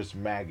 they're just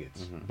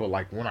maggots. But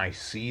like when I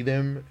see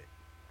them,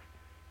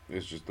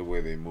 it's just the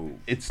way they move.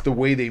 It's the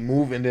way they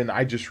move. And then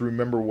I just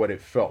remember what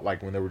it felt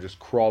like when they were just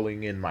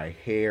crawling in my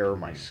hair,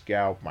 my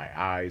scalp, my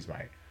eyes,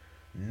 my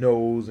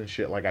nose and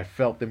shit. Like I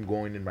felt them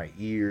going in my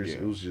ears.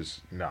 It was just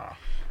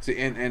See,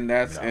 and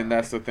that's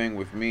the thing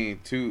with me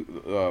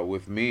too.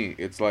 With me,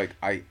 it's like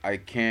I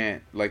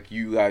can't, like,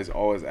 you guys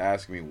always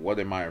ask me what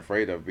am I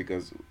afraid of,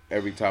 because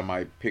every time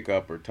I pick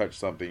up or touch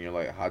something, you're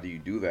like, how do you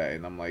do that?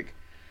 And I'm like,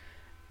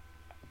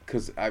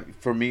 because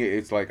for me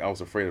it's like I was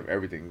afraid of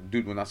everything,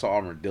 dude. When I saw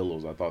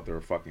armadillos, I thought they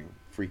were fucking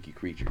freaky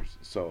creatures.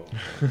 So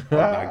I'm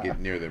not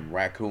getting near them.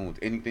 Raccoons,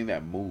 anything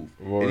that moved,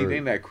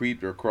 anything that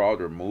creeped or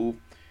crawled or moved.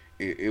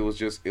 It was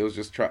just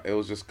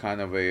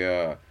kind of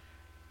a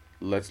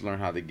let's learn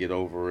how to get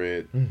over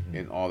it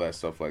and all that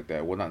stuff like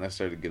that. Well, not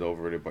necessarily get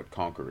over it, but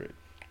conquer it.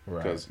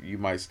 Because you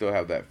might still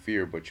have that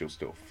fear, but you'll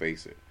still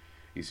face it.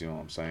 You see what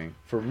I'm saying?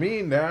 For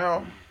me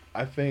now,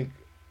 I think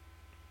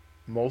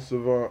most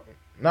of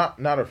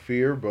not a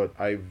fear, but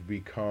I've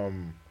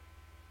become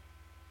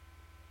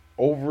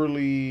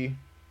overly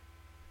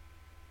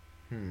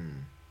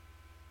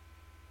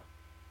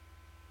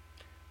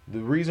The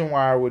reason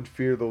why I would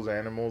fear those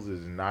animals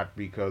is not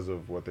because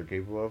of what they're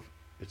capable of.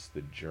 It's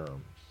the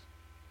germs.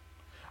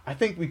 I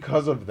think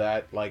because of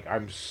that, like,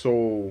 I'm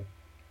so...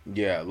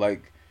 Yeah,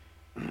 like...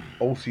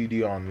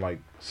 OCD on, like,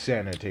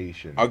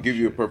 sanitation. I'll give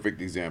you a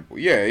perfect example.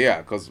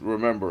 Yeah, because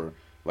remember,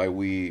 like,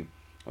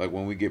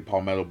 when we get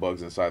palmetto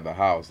bugs inside the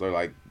house, they're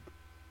like...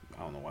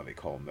 I don't know why they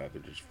call them that.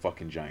 They're just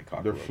fucking giant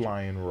cockroaches. They're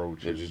flying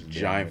roaches. They're just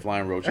giant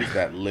flying roaches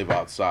that live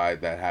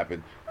outside. That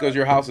happen because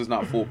your house is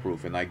not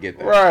foolproof, and I get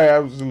that. Right,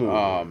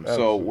 absolutely.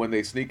 So when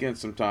they sneak in,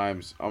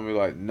 sometimes I'm be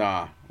like,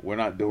 nah, we're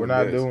not doing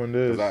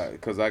this.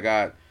 Because I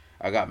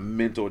got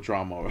mental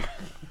trauma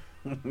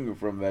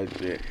from that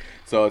shit.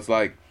 So it's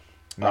like,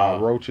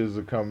 roaches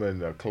are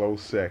coming a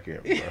close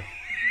second, bro.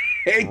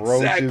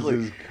 Exactly.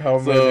 Roaches is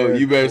coming. So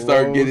you better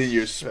start getting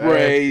your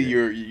spray,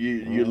 your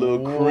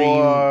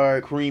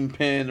little cream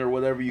pen or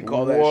whatever you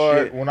call that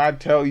shit. When I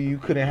tell you, you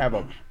couldn't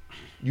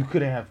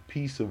have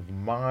peace of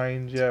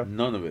mind, Jeff.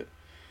 None of it.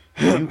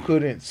 You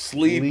couldn't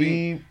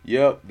sleep.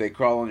 Yep, they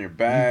crawl on your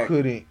back. You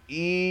couldn't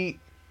eat.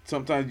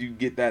 sometimes you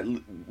get that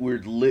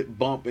weird lip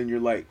bump, and you're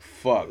like,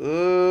 "Fuck, there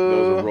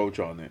was a roach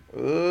on it."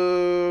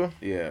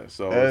 Yeah,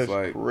 so that's it's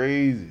like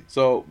crazy.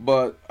 So,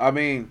 but I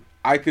mean,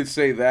 I could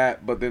say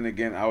that, but then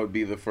again, I would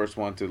be the first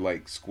one to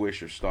like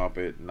squish or stomp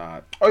it.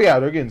 Not. Oh yeah,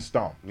 they're getting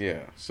stomped.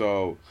 Yeah.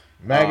 So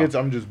Maggots,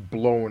 I'm just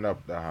blowing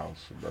up the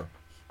house, bro.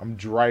 I'm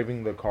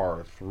driving the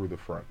car through the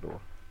front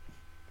door.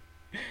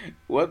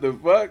 What the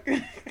fuck?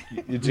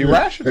 It's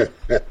irrational.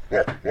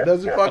 It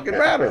doesn't fucking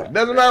matter. It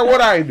doesn't matter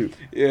what I do.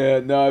 Yeah,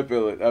 no, I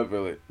feel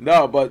it.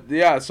 No, but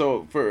yeah,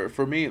 so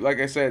for me,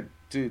 like I said,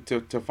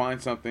 to find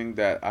something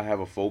that I have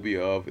a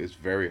phobia of is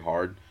very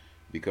hard,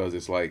 because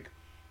it's like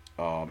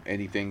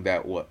anything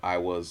that what I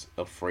was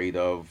afraid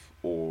of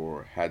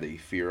or had a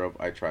fear of,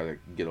 I try to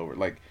get over.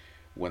 Like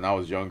when I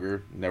was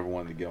younger, never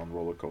wanted to get on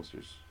roller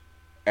coasters,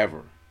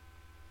 ever.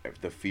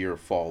 The fear of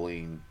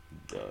falling.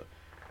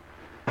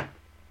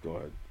 Go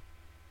ahead.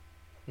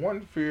 One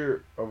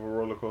fear of a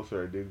roller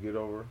coaster I did get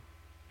over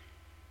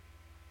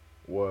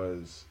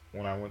was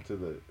when I went to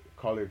the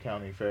Collier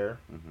County Fair.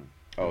 Mm-hmm.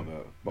 Oh,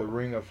 the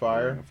Ring of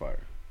Fire. Ring of Fire.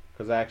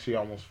 Because I actually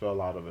almost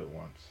fell out of it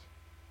once.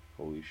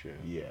 Holy shit.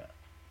 Yeah.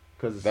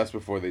 Cause that's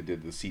before they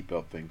did the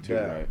seatbelt thing too,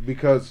 right?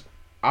 Because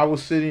I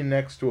was sitting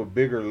next to a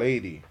bigger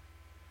lady,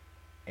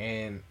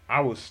 and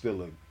I was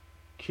still a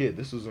kid.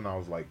 This was when I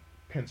was like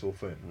pencil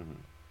thin.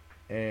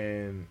 Mm-hmm.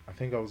 And I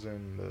think I was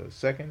in the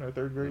 2nd or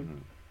 3rd grade. Mm-hmm.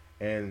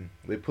 And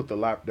they put the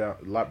lap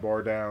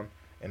bar down,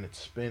 and it's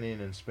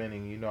spinning and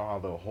spinning. You know how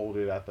they'll hold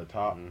it at the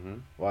top,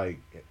 like.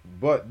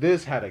 But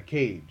this had a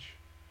cage,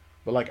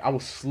 but like I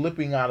was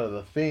slipping out of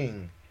the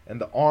thing,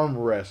 and the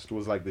armrest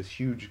was like this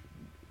huge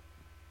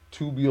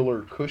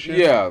tubular cushion.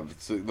 Yeah,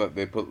 so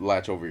they put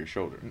latch over your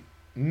shoulder.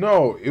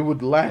 No, it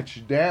would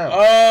latch down.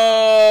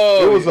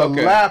 Oh, it was a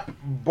lap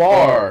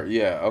bar.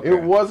 Yeah, okay.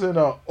 It wasn't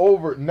a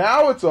over.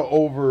 Now it's a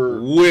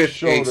over with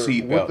shoulder, a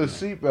seatbelt. with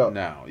the seatbelt.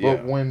 Now, yeah.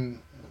 But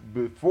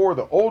before,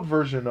 the old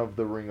version of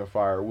the Ring of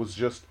Fire was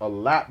just a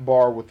lap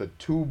bar with a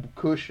tube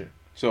cushion.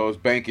 So it was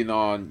banking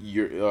on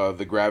your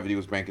the gravity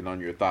was banking on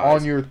your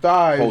thighs. On your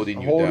thighs,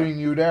 holding down.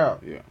 you down.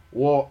 Yeah.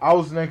 Well, I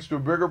was next to a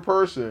bigger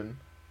person.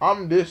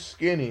 I'm this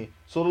skinny,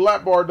 so the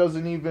lap bar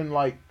doesn't even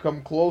like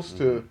come close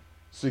to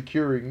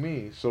securing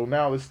me. So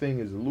now this thing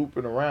is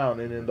looping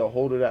around, and then they'll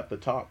hold it at the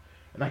top,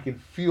 and I can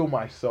feel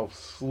myself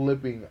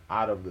slipping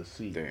out of the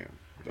seat. Damn.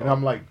 And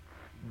I'm like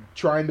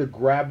trying to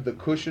grab the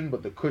cushion,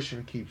 but the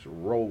cushion keeps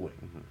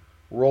rolling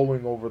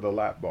over the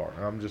lap bar,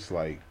 and I'm just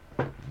like,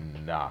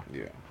 nah.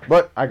 Yeah.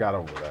 But I got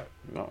over that.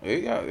 No,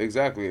 yeah,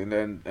 exactly. And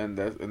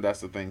that's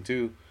the thing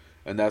too,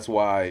 and that's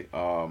why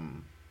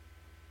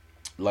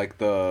like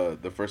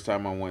the first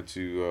time I went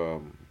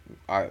to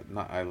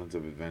not Islands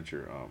of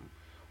Adventure,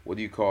 what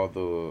do you call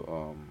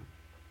the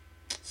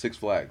Six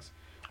Flags?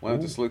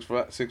 Went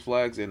to Six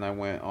Flags, and I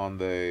went on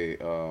the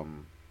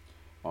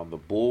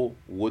Bull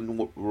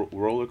wooden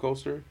roller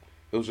coaster.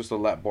 It was just a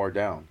lap bar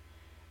down.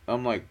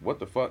 I'm like, what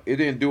the fuck? It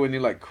didn't do any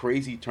like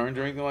crazy turns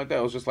or anything like that.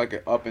 It was just like an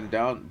up and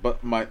down. But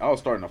I was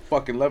starting to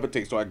fucking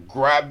levitate, so I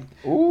grabbed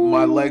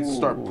my legs to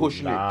start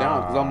pushing it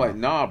down, because I'm like,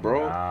 nah,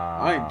 bro,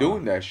 I ain't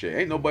doing that shit.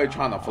 Ain't nobody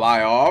trying to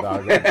fly off. Nah,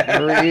 that's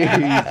crazy.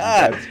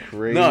 That's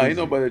crazy. No, ain't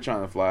nobody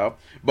trying to fly off.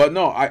 But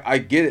no, I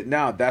get it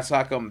now. That's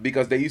how come,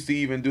 because they used to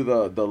even do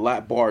the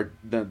lap bar,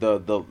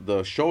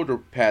 the shoulder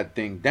pad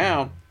thing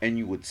down, and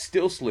you would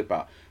still slip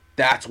out.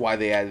 That's why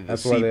they added the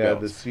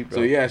seatbelt.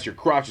 So yes, your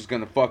crotch is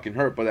gonna fucking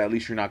hurt, but at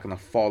least you're not gonna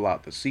fall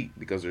out the seat,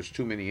 because there's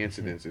too many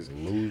incidences.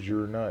 Lose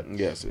your nuts.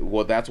 Yes.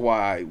 Well, that's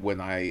why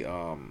when I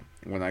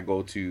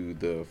go to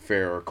the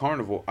fair or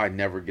carnival, I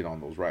never get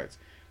on those rides,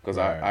 because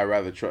I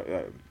rather trust.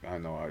 I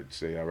know I'd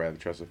say I rather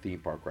trust a theme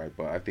park ride,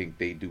 but I think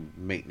they do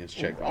maintenance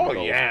check on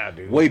those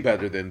dude, way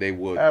better than they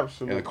would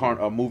absolutely in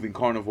a moving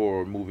carnival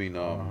or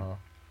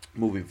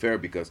moving fair,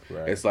 because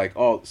right. It's like,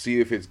 see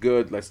if it's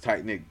good, let's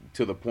tighten it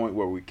to the point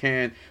where we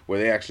can, where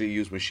they actually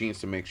use machines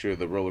to make sure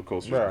the roller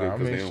coaster is good. How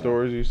many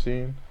stories you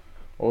seen?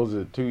 What was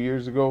it, 2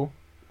 years ago?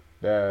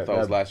 I thought it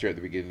was last year at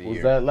the beginning of the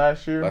year. Was that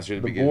last year? Last year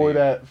at the the beginning boy of the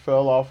year. that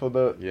fell off of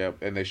the... Yep,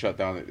 and they shut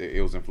down,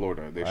 it was in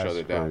Florida. They shut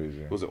it down.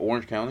 Crazy. Was it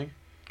Orange County?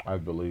 I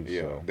believe so.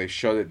 Yeah, they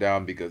shut it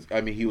down because,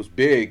 I mean, he was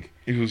big.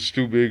 He was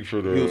too big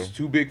for the... He was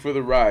too big for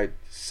the ride.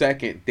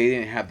 Second, they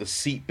didn't have the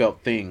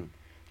seatbelt thing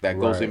that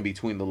goes in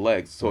between the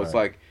legs. So it's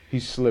like... He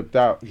slipped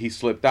out.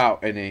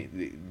 And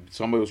then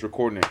somebody was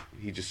recording it.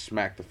 He just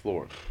smacked the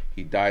floor.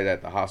 He died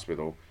at the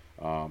hospital.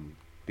 Because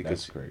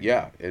that's crazy.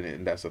 Yeah,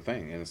 and that's the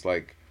thing. And it's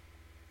like,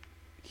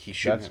 he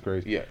should. That's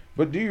crazy. Yeah.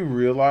 But do you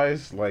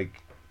realize,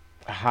 like,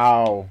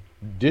 how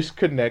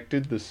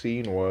disconnected the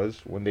scene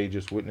was when they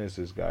just witnessed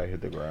this guy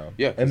hit the ground?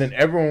 Yeah. And then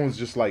everyone was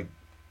just like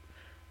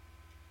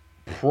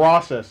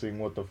processing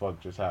what the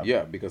fuck just happened.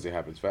 Yeah, because it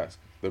happens fast.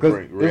 The Because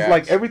brain it's reacts.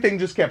 like everything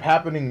just kept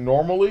happening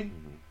normally.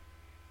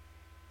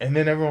 And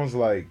then everyone's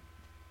like,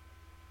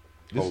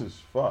 this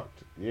is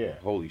fucked. Yeah.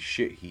 Holy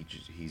shit,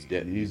 he's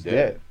dead. He's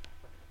dead.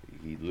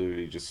 He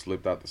literally just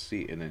slipped out the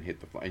seat and then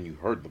hit the floor. And you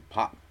heard the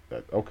pop.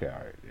 Okay,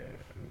 all right.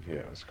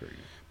 Yeah, that's crazy.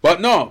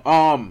 But no,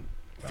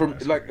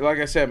 that's like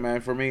crazy. I said,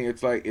 man, for me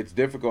it's like it's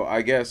difficult.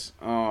 I guess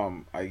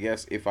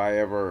if I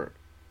ever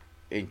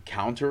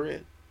encounter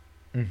it,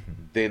 Mhm.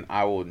 then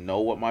I will know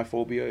what my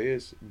phobia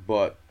is.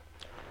 But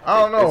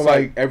I don't know, it's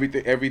like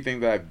like everything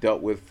that I've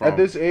dealt with at from.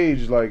 this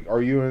age, like,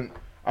 are you in?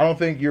 I don't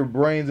think your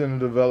brain's in a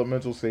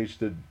developmental stage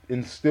to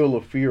instill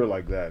a fear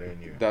like that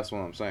in you. That's what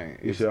I'm saying.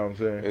 You see what I'm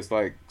saying? It's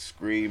like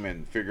scream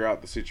and figure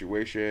out the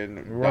situation,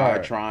 die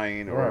Right,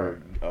 trying, right,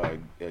 or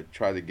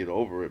try to get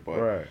over it.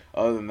 But right.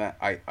 other than that,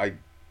 I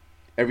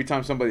every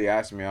time somebody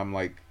asks me, I'm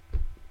like,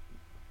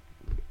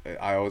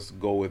 I always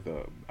go with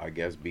I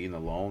guess being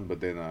alone.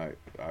 But then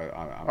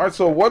All right.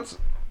 So what's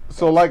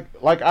so that's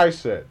like I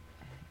said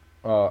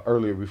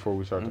earlier before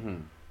we started. hmm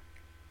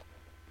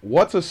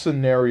What's a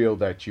scenario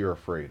that you're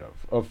afraid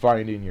of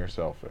finding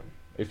yourself in?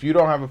 If you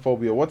don't have a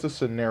phobia, what's a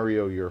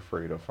scenario you're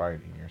afraid of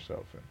finding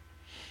yourself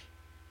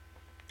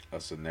a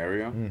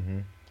scenario.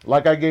 in?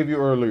 Like I gave you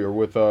earlier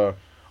with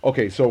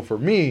okay, so for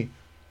me,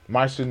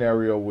 my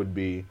scenario would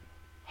be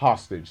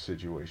hostage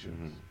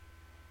situations.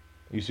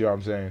 hmm You see what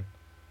I'm saying?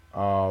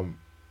 Um,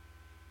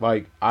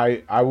 like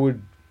I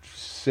would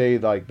say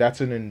like that's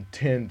an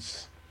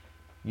intense,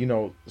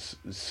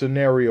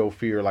 scenario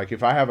fear. Like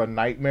if I have a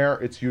nightmare,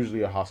 it's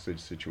usually a hostage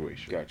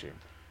situation. Gotcha.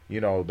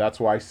 That's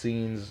why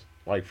scenes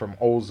like from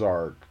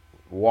Ozark,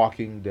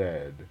 Walking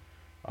Dead,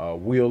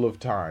 Wheel of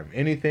Time,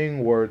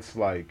 anything where it's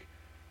like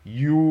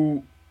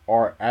you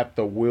are at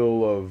the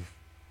will of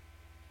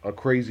a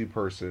crazy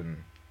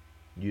person,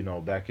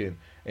 that can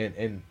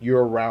and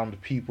you're around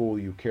people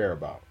you care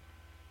about.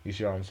 You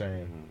see what I'm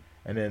saying? hmm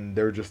And then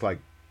they're just like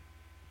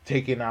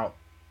taking out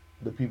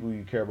the people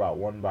you care about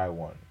one by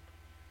one,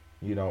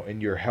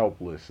 and you're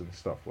helpless and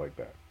stuff like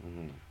that.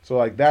 hmm So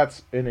like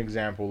that's an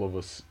example of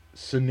a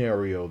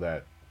scenario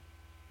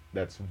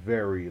that's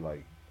very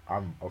like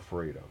I'm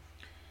afraid of.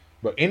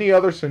 But any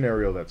other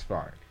scenario that's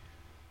fine.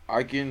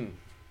 I can.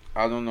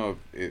 I don't know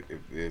if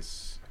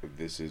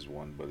this is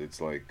one, but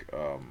it's like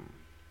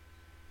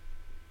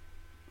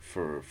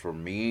for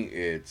me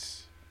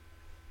it's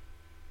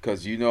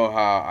because you know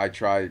how I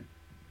try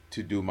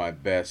to do my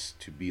best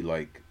to be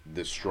like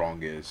the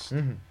strongest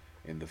Mm-hmm.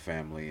 in the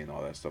family and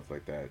all that stuff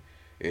like that.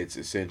 It's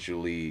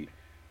essentially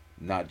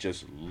not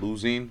just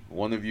losing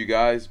one of you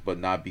guys, but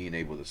not being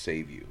able to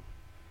save you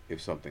if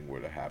something were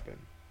to happen.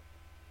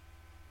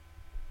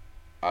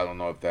 I don't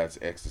know if that's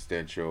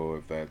existential,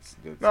 if that's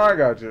No, I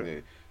got you.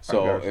 I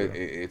so got you.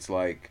 it's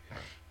like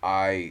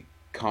I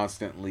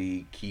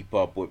constantly keep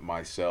up with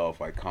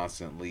myself. I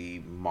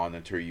constantly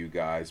monitor you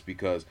guys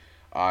because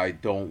I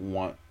don't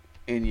want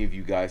any of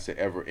you guys to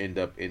ever end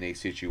up in a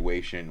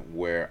situation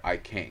where I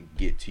can't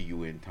get to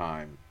you in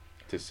time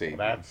to save you.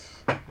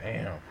 That's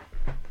damn.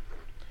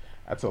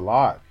 That's a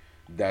lot.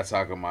 That's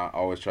how come I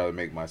always try to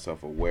make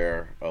myself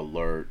aware,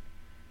 alert,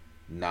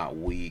 not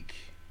weak,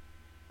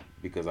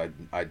 because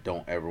I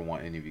don't ever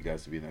want any of you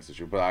guys to be in that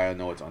situation. But I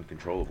know it's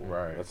uncontrollable.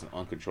 Right. That's an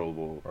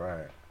uncontrollable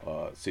Right.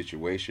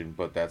 situation.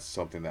 But that's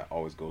something that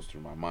always goes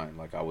through my mind.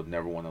 Like I would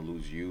never want to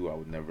lose you. I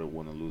would never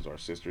want to lose our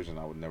sisters, and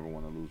I would never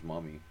want to lose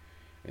mommy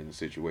in a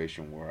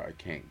situation where I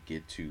can't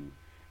get to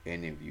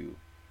any of you.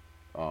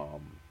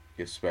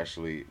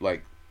 Especially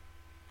like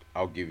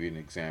I'll give you an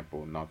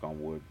example. Knock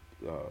on wood.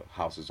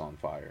 House is on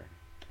fire,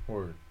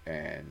 Word.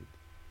 and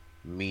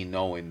me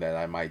knowing that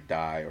I might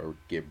die or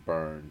get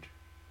burned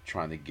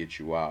trying to get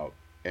you out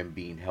and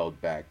being held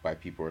back by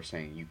people who are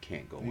saying you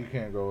can't go You in.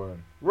 can't go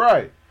in.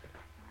 Right.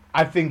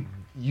 I think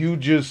you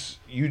just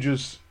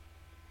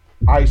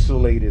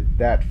isolated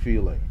that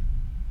feeling.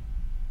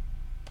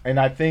 And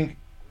I think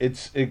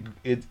it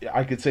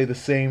I could say the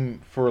same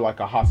for like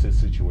a hostage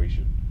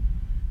situation.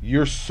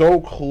 You're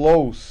so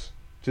close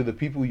to the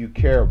people you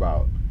care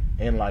about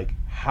and like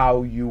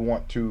how you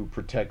want to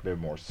protect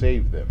them or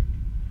save them.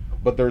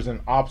 But there's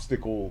an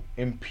obstacle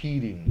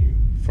impeding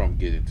you From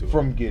getting to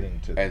from it. getting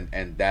to them.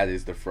 And that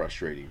is the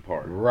frustrating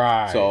part.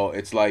 Right. So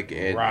it's like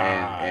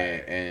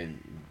Right.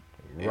 and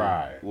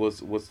Right. what's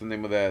the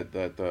name of that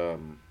the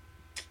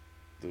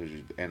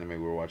anime we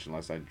were watching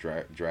last night,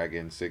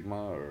 Dragon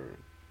Sigma or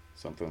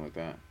something like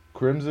that.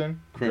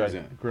 Crimson?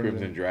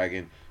 Crimson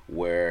Dragon,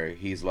 where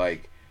he's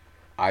like,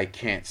 I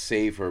can't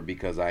save her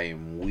because I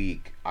am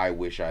weak. I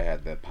wish I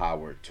had the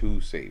power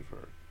to save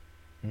her.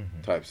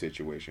 Mm-hmm. Type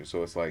situation.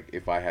 So it's like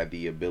if I had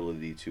the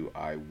ability to,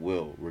 I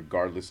will,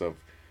 regardless of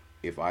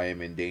if I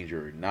am in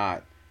danger or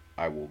not.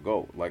 I will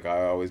go. Like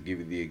I always give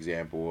you the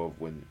example of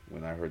when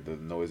I heard the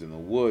noise in the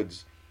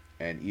woods,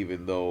 and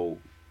even though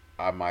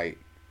I might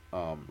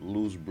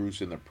lose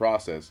Bruce in the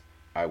process,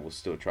 I will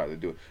still try to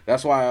do it.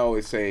 That's why I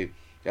always say.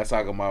 That's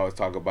how come I always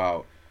talk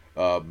about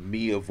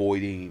me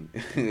avoiding.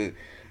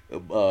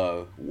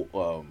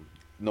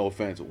 No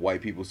offense,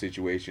 white people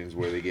situations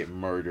where they get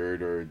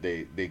murdered or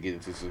they get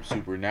into some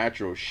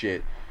supernatural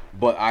shit.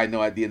 But I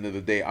know at the end of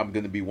the day, I'm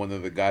going to be one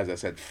of the guys that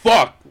said,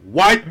 fuck,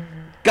 what?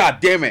 God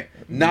damn it.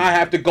 Now I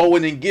have to go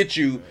in and get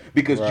you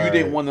because you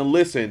didn't Right. want to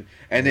listen.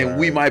 And then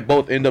we Right. might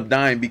both end up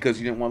dying because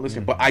you didn't want to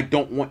listen. But I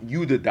don't want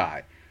you to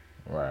die.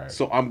 Right.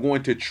 So I'm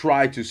going to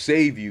try to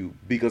save you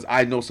because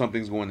I know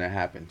something's going to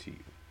happen to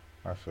you.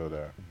 I feel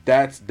that.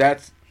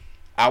 That's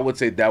I would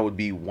say that would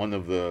be one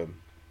of the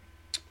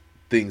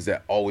things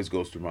that always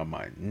goes through my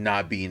mind,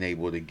 not being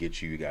able to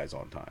get you guys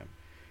on time.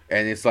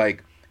 And it's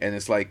like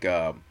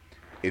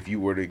if you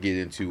were to get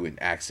into an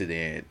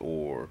accident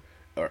or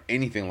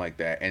anything like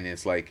that, and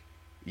it's like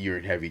you're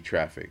in heavy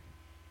traffic,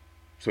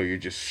 so you're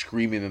just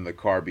screaming in the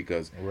car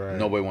because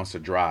nobody wants to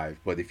drive.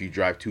 But if you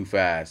drive too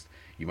fast,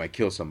 you might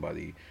kill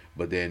somebody.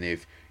 But then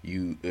if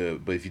you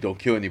don't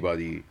kill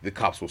anybody, the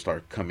cops will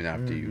start coming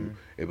after you.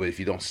 But if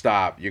you don't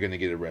stop, you're gonna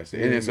get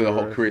arrested, and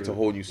it creates a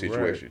whole new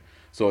situation.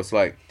 Right. So it's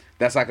like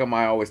that's like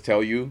I always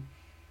tell you.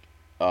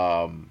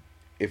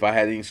 If I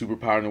had any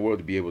superpower in the world,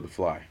 to be able to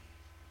fly.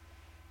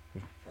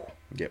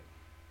 Yep.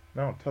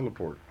 No,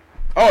 teleport.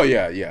 Oh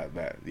yeah,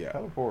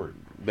 Teleport.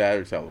 That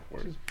or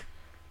teleport.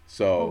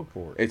 So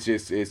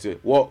teleport.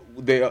 Well,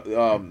 they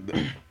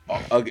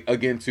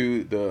again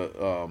to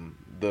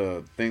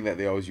the thing that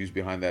they always use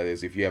behind that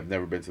is if you have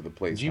never been to the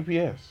place.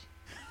 GPS.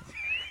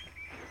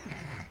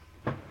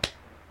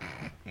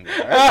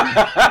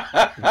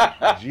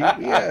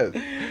 GPS.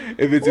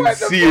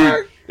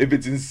 If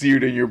it's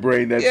insered in your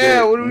brain, that's it.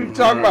 Yeah, what are we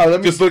talking about?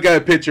 Let me just look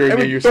at a picture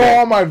and then you're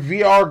throw on my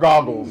VR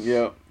goggles.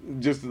 Yeah.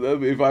 Just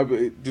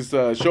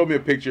show me a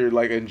picture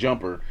like in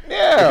Jumper.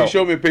 Yeah. If you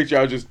show me a picture,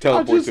 I'll just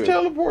teleport.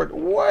 Teleport.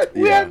 What?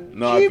 We have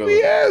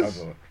GPS. I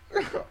feel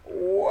it.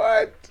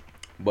 What?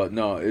 But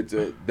no, it's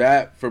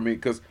that for me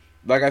because,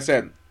 like I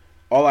said,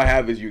 all I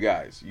have is you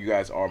guys. You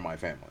guys are my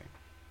family.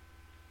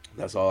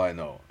 That's all I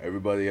know.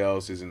 Everybody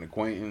else is an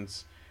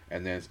acquaintance,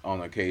 and then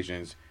on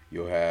occasions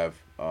you'll have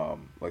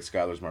like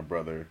Skylar's my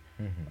brother.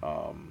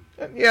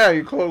 Yeah,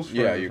 you're close friends.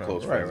 Yeah, you're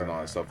close friends and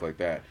all that stuff like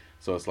that.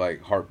 So it's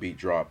like heartbeat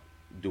drop.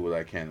 Do what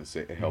I can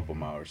to help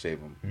him out or save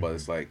him. But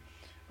it's like,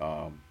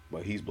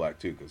 but he's black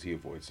too because he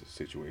avoids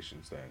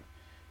situations that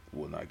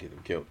will not get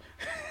him killed.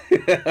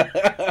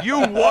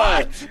 You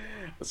what?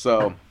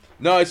 So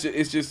no,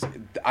 it's just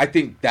I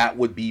think that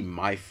would be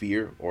my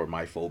fear or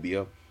my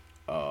phobia,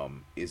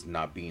 is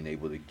not being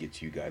able to get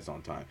to you guys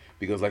on time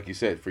because, like you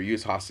said, for you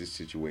it's hostage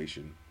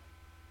situation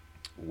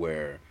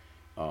where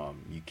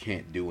you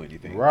can't do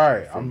anything.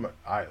 Right. I'm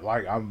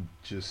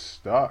just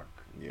stuck.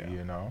 Yeah.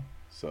 You know.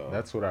 So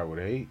that's what I would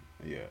hate.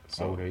 Yeah,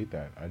 so I would hate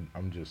that.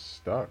 I'm just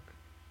stuck.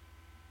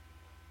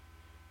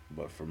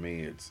 But for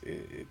me, it's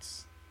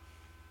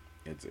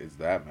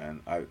that,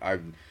 man.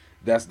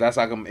 That's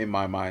like in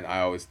my mind. I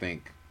always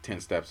think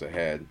 10 steps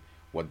ahead.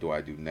 What do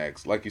I do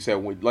next? Like you said,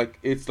 when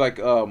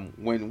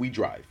we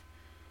drive,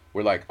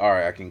 we're like, all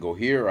right, I can go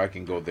here or I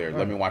can go there. Right.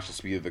 Let me watch the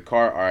speed of the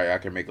car. All right, I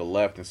can make a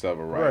left instead of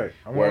a right.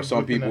 Where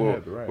some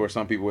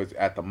people, it's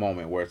at the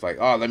moment where it's like,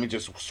 oh, let me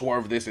just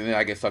swerve this and then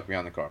I get stuck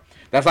behind the car.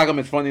 That's like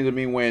it's funny to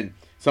me when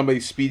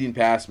somebody's speeding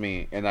past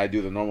me and I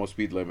do the normal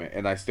speed limit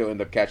and I still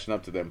end up catching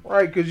up to them.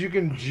 Right, because you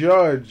can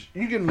judge,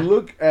 you can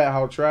look at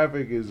how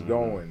traffic is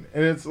going,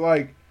 and it's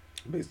like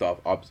based off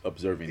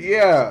observing.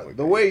 Yeah, like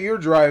the way you're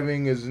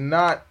driving is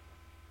not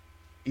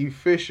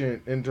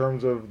efficient in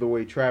terms of the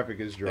way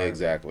traffic is driving.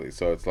 Exactly.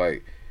 So it's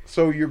like,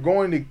 so you're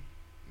going to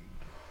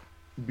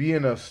be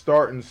in a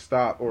start and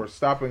stop or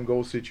stop and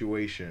go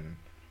situation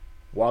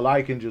while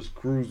I can just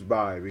cruise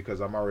by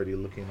because I'm already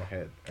looking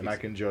ahead and I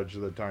can judge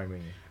the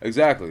timing.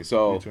 Exactly.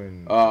 So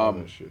between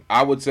shit.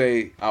 I would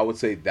say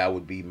that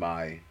would be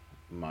my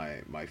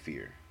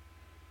fear.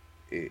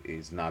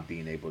 Is not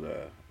being able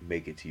to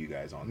make it to you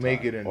guys on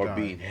time. Or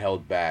being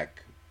held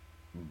back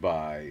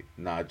by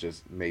not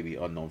just maybe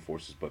unknown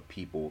forces, but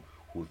people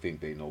who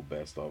think they know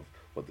best of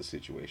what the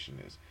situation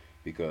is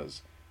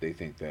because they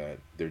think that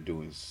they're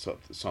doing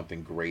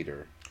something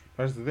greater.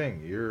 That's the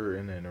thing. You're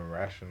in an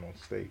irrational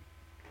state.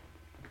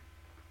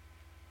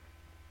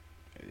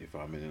 If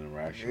I'm in an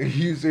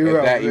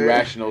irrational, that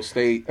irrational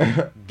state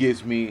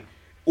gives me.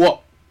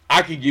 Well,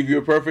 I can give you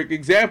a perfect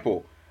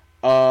example.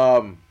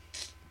 iRobot.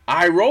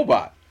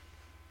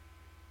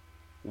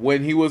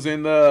 When he was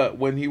in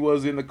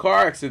the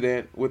car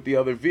accident with the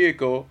other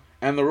vehicle,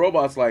 and the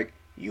robot's like,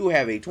 you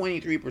have a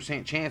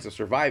 23% chance of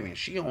surviving.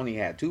 She only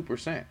had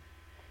 2%.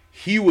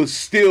 He would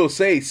still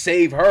say,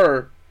 save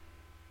her,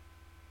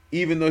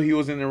 even though he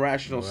was in an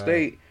irrational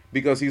state,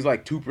 because he's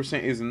like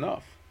 2% is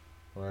enough.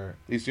 Right.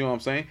 You see what I'm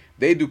saying?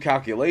 They do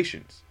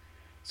calculations.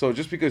 So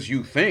just because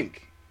you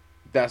think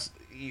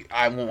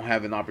I won't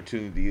have an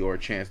opportunity or a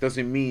chance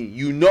doesn't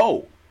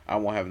mean I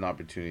won't have an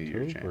opportunity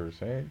or a chance.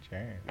 2%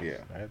 chance. Yeah.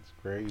 That's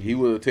crazy. He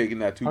would have taken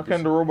that 2%. How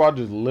can the robot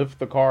just lift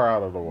the car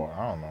out of the water?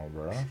 I don't know,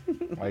 bro.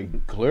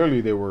 Like,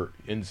 clearly they were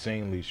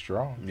insanely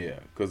strong. Yeah,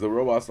 because the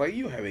robot's like,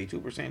 you have a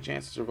 2%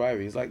 chance of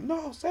surviving. He's like,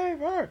 no, save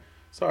her.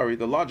 Sorry,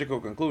 the logical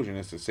conclusion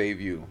is to save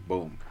you.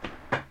 Boom.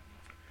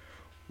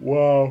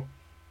 Wow.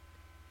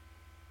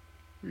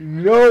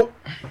 Nope.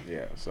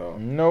 Yeah, so.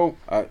 Nope.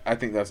 I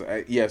think that's,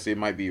 yes, it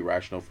might be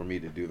irrational for me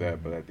to do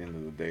that, but at the end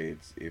of the day,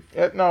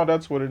 no,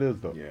 that's what it is,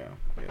 though. Yeah,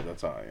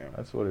 that's how I am.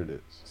 That's what it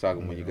is. It's like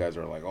when you guys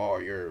are like, oh,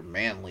 you're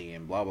manly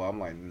and blah, blah. I'm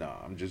like, nah,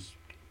 I'm just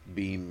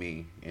being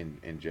me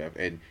and Jeff.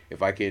 And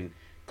if I can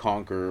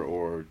conquer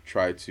or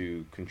try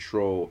to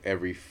control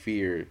every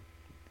fear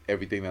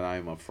everything that I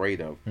am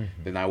afraid of,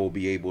 then I will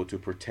be able to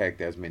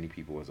protect as many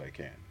people as I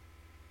can.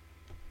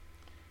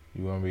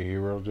 You want to be a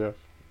hero, Jeff?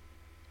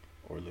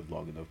 Or live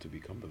long enough to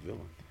become the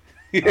villain.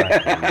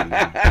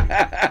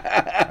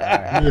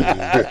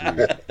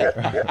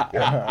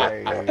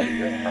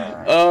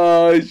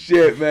 Oh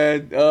shit,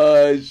 man.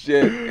 Oh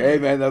shit. Hey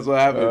man, that's what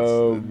happens.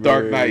 Oh,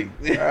 Dark Knight.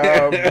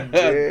 Oh,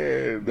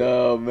 man.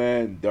 No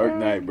man. Dark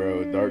Knight,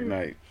 bro. Dark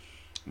Knight.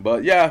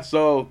 But yeah,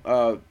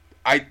 so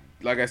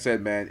like I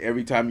said, man,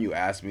 every time you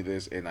ask me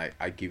this and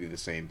I give you the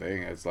same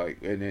thing, it's like,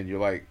 and then you're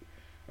like,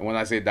 and when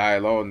I say die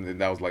alone, then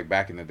that was like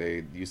back in the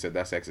day, you said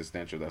that's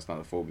existential, that's not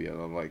a phobia.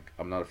 And I'm like,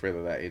 I'm not afraid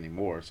of that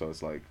anymore. So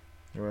it's like,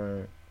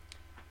 Right.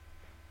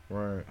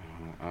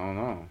 I don't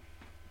know.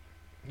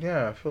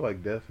 Yeah, I feel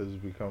like death has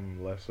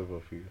become less of a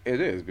fear.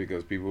 It is,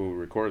 because people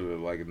record it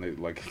like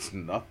it's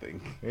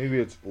nothing. Maybe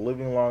it's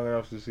living long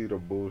enough to see the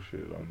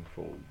bullshit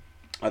unfold.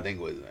 I think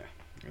it was that.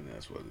 And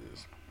that's what it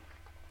is.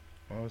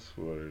 That's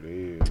what it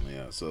is.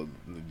 Yeah, so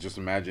just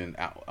imagine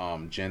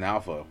Gen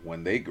Alpha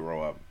when they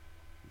grow up.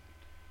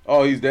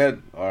 Oh, he's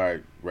dead. All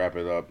right, wrap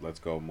it up. Let's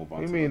go. Move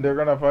on. You mean they're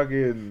gonna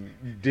fucking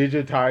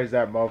digitize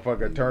that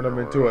motherfucker, turn him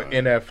into an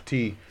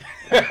NFT?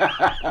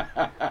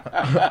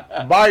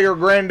 Buy your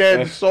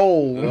granddad's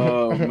soul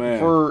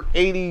for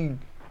 80,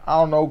 I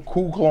don't know,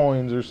 cool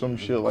coins or some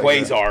shit like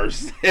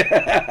Quasars.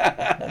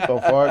 that.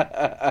 What the fuck?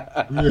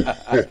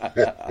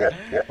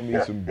 I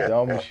mean, some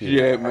dumb shit.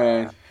 Yeah,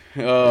 man.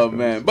 Oh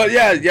man, but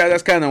yeah,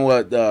 that's kind of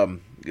what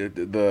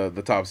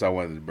the topics I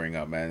wanted to bring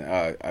up,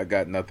 man. I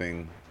got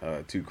nothing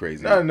too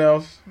crazy. Nothing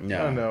else.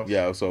 Yeah, Nothing else.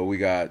 yeah. So we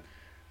got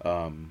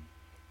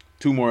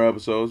 2 more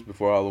episodes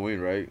before Halloween,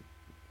 right?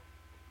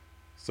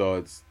 So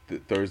it's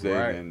Thursday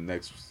Right. and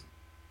next.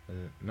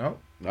 No,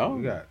 No,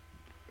 we got.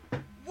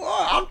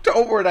 What?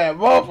 October, that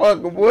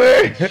motherfucker,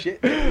 boy. Shit.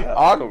 Yeah,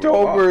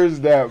 October's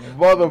that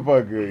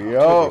motherfucker,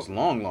 yo. It's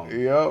long.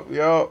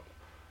 Yup.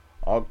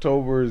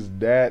 October's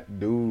that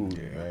dude,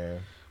 man.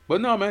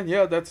 But no, man.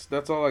 Yeah,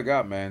 that's all I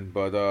got, man.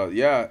 But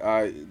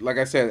yeah, like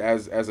I said,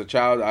 as a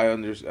child,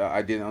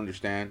 I didn't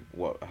understand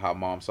how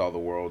mom saw the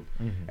world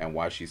and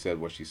why she said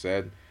what she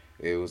said.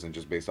 It wasn't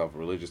just based off of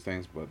religious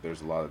things, but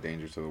there's a lot of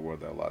dangers to the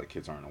world that a lot of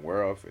kids aren't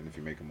aware of. And if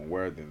you make them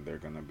aware, then they're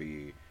gonna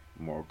be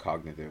more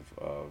cognitive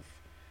of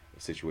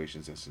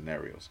situations and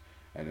scenarios.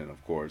 And then,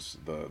 of course,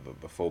 the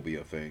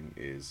phobia thing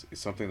is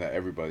something that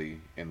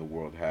everybody in the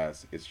world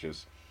has. It's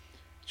just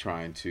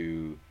trying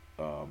to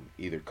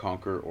either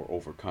conquer or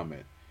overcome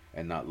it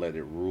and not let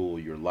it rule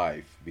your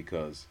life,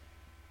 because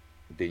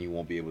then you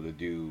won't be able to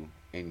do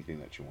anything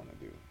that you want to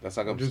do. That's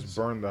like Just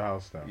burn the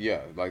house down.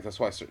 Yeah, like that's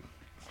why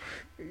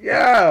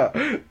Yeah.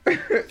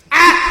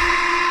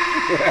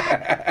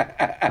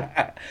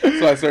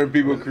 that's why certain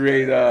people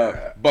create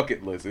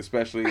bucket lists,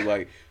 especially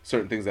like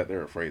certain things that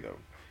they're afraid of.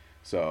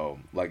 So,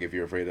 like if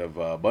you're afraid of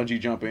bungee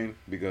jumping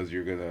because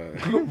you're gonna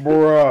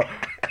Bruh.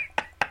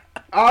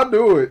 I'll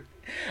do it.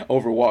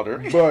 over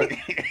water, But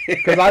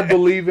because I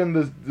believe in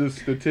the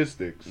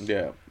statistics.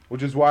 yeah,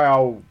 Which is why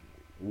I'll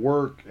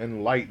work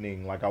in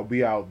lightning. Like, I'll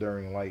be out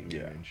during lightning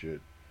Yeah. and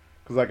shit.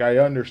 Because, like, I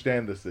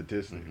understand the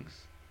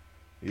statistics.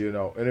 You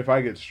know? And if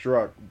I get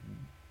struck,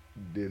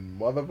 then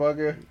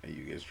motherfucker, and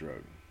you get struck.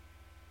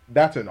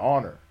 that's an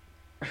honor.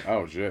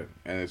 Oh shit!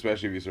 And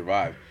especially if you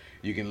survive,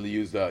 you can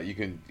use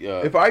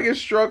If I get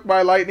struck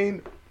by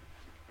lightning,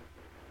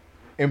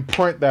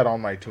 imprint that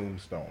on my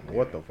tombstone.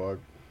 What the fuck?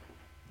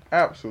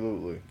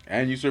 Absolutely.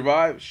 and you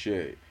survive,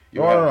 shit.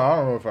 You I don't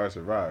know if I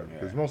survive.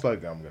 Because Yeah. most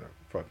likely I'm going to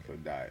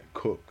fucking die.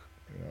 cook.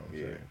 You know what I'm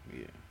saying?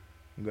 Yeah.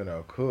 I'm going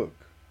to cook.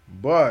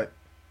 But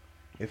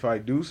if I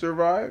do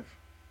survive,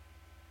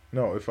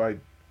 if I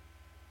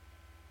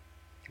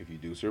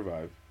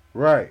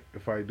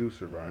do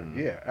survive,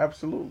 yeah,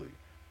 absolutely.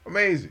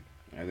 Amazing.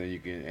 And then you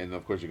can, and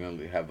of course you're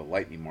gonna have the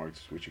lightning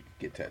marks, which you could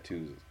get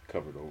tattoos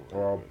covered over.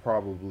 Or I'll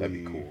probably That'd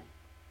be cool.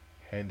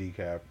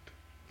 handicapped.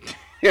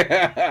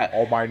 Yeah.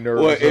 All my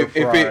nerves Well, are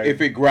fried.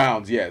 if it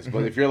grounds, yes.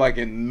 But if you're like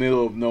in the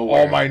middle of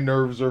nowhere, All my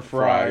nerves are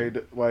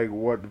fried. Like,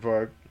 what the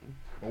fuck?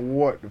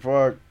 What the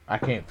fuck? I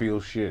can't feel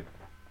shit.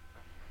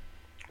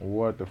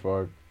 What the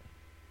fuck?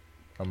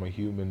 I'm a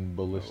human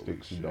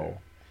ballistics doll.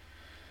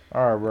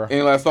 All right, bro.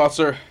 Any last thoughts,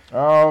 sir?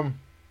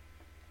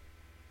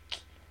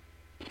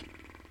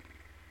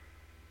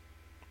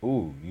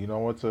 Ooh, you know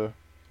what's a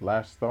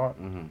last thought?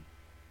 Mm-hmm.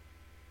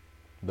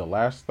 The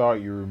last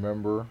thought you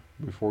remember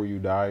before you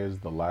die is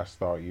the last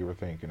thought you were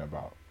thinking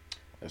about.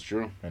 That's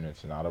true. And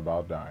it's not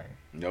about dying.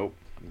 Nope.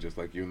 Just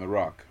like you and the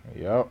Rock.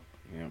 Yep.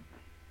 Yep.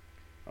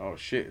 Oh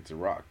shit! It's a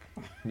rock.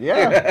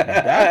 Yeah,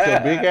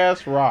 that's a big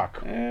ass rock.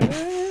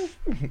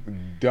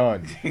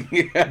 Done.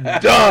 Yeah,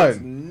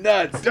 Done.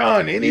 Nuts.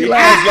 Done. Any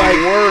last like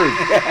words?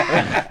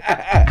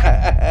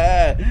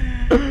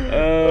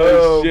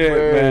 Oh shit,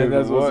 man.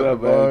 That's What what's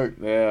up, the man. fuck?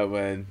 Yeah,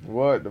 man.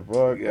 What the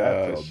fuck?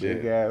 That's Oh, a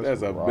shit. big ass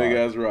That's a rock. big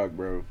ass rock,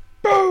 bro.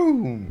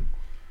 Boom.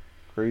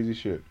 Crazy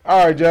shit.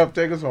 All right, Jeff,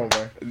 take us home,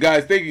 man.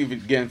 Guys, thank you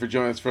again for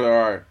joining us for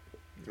our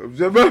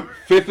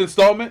fifth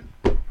installment.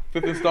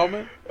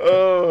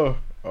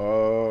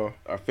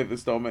 Our fifth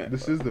installment.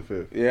 This is the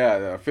fifth. Yeah,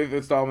 the fifth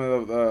installment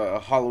of the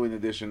Halloween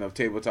edition of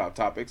Tabletop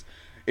Topics.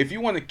 If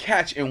you want to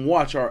catch and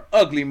watch our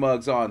ugly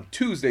mugs on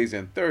Tuesdays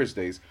and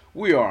Thursdays,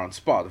 we are on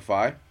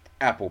Spotify,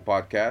 Apple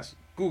Podcasts,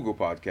 Google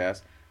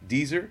Podcasts,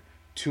 Deezer,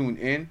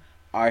 TuneIn,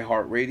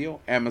 iHeartRadio,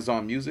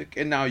 Amazon Music,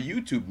 and now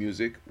YouTube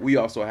Music. We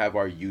also have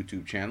our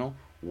YouTube channel,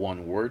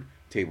 one word,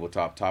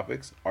 Tabletop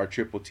Topics, our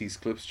Triple T's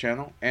Clips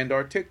channel, and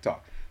our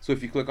TikTok. So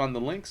if you click on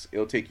the links,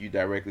 it'll take you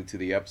directly to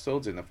the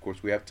episodes, and of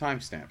course we have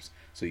timestamps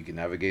so you can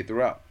navigate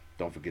throughout.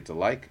 Don't forget to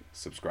like,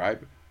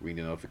 subscribe, ring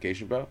the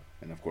notification bell,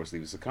 and of course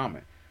leave us a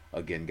comment.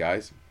 Again,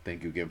 guys,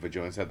 thank you again for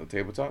joining us at the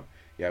Tabletop.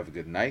 You have a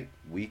good night,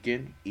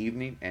 weekend,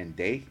 evening, and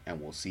day,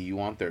 and we'll see you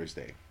on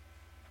Thursday.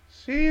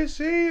 See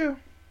you.